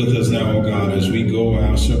 Be with us now, oh God, as we go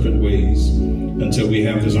our separate ways until we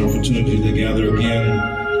have this opportunity to gather again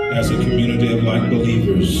as a community of like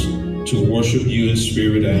believers to worship you in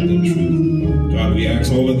spirit and in truth. God, we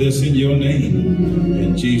ask all of this in your name.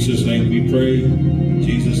 In Jesus' name we pray. In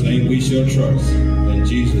Jesus' name we shall trust. In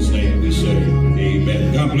Jesus' name we say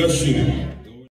amen. God bless you.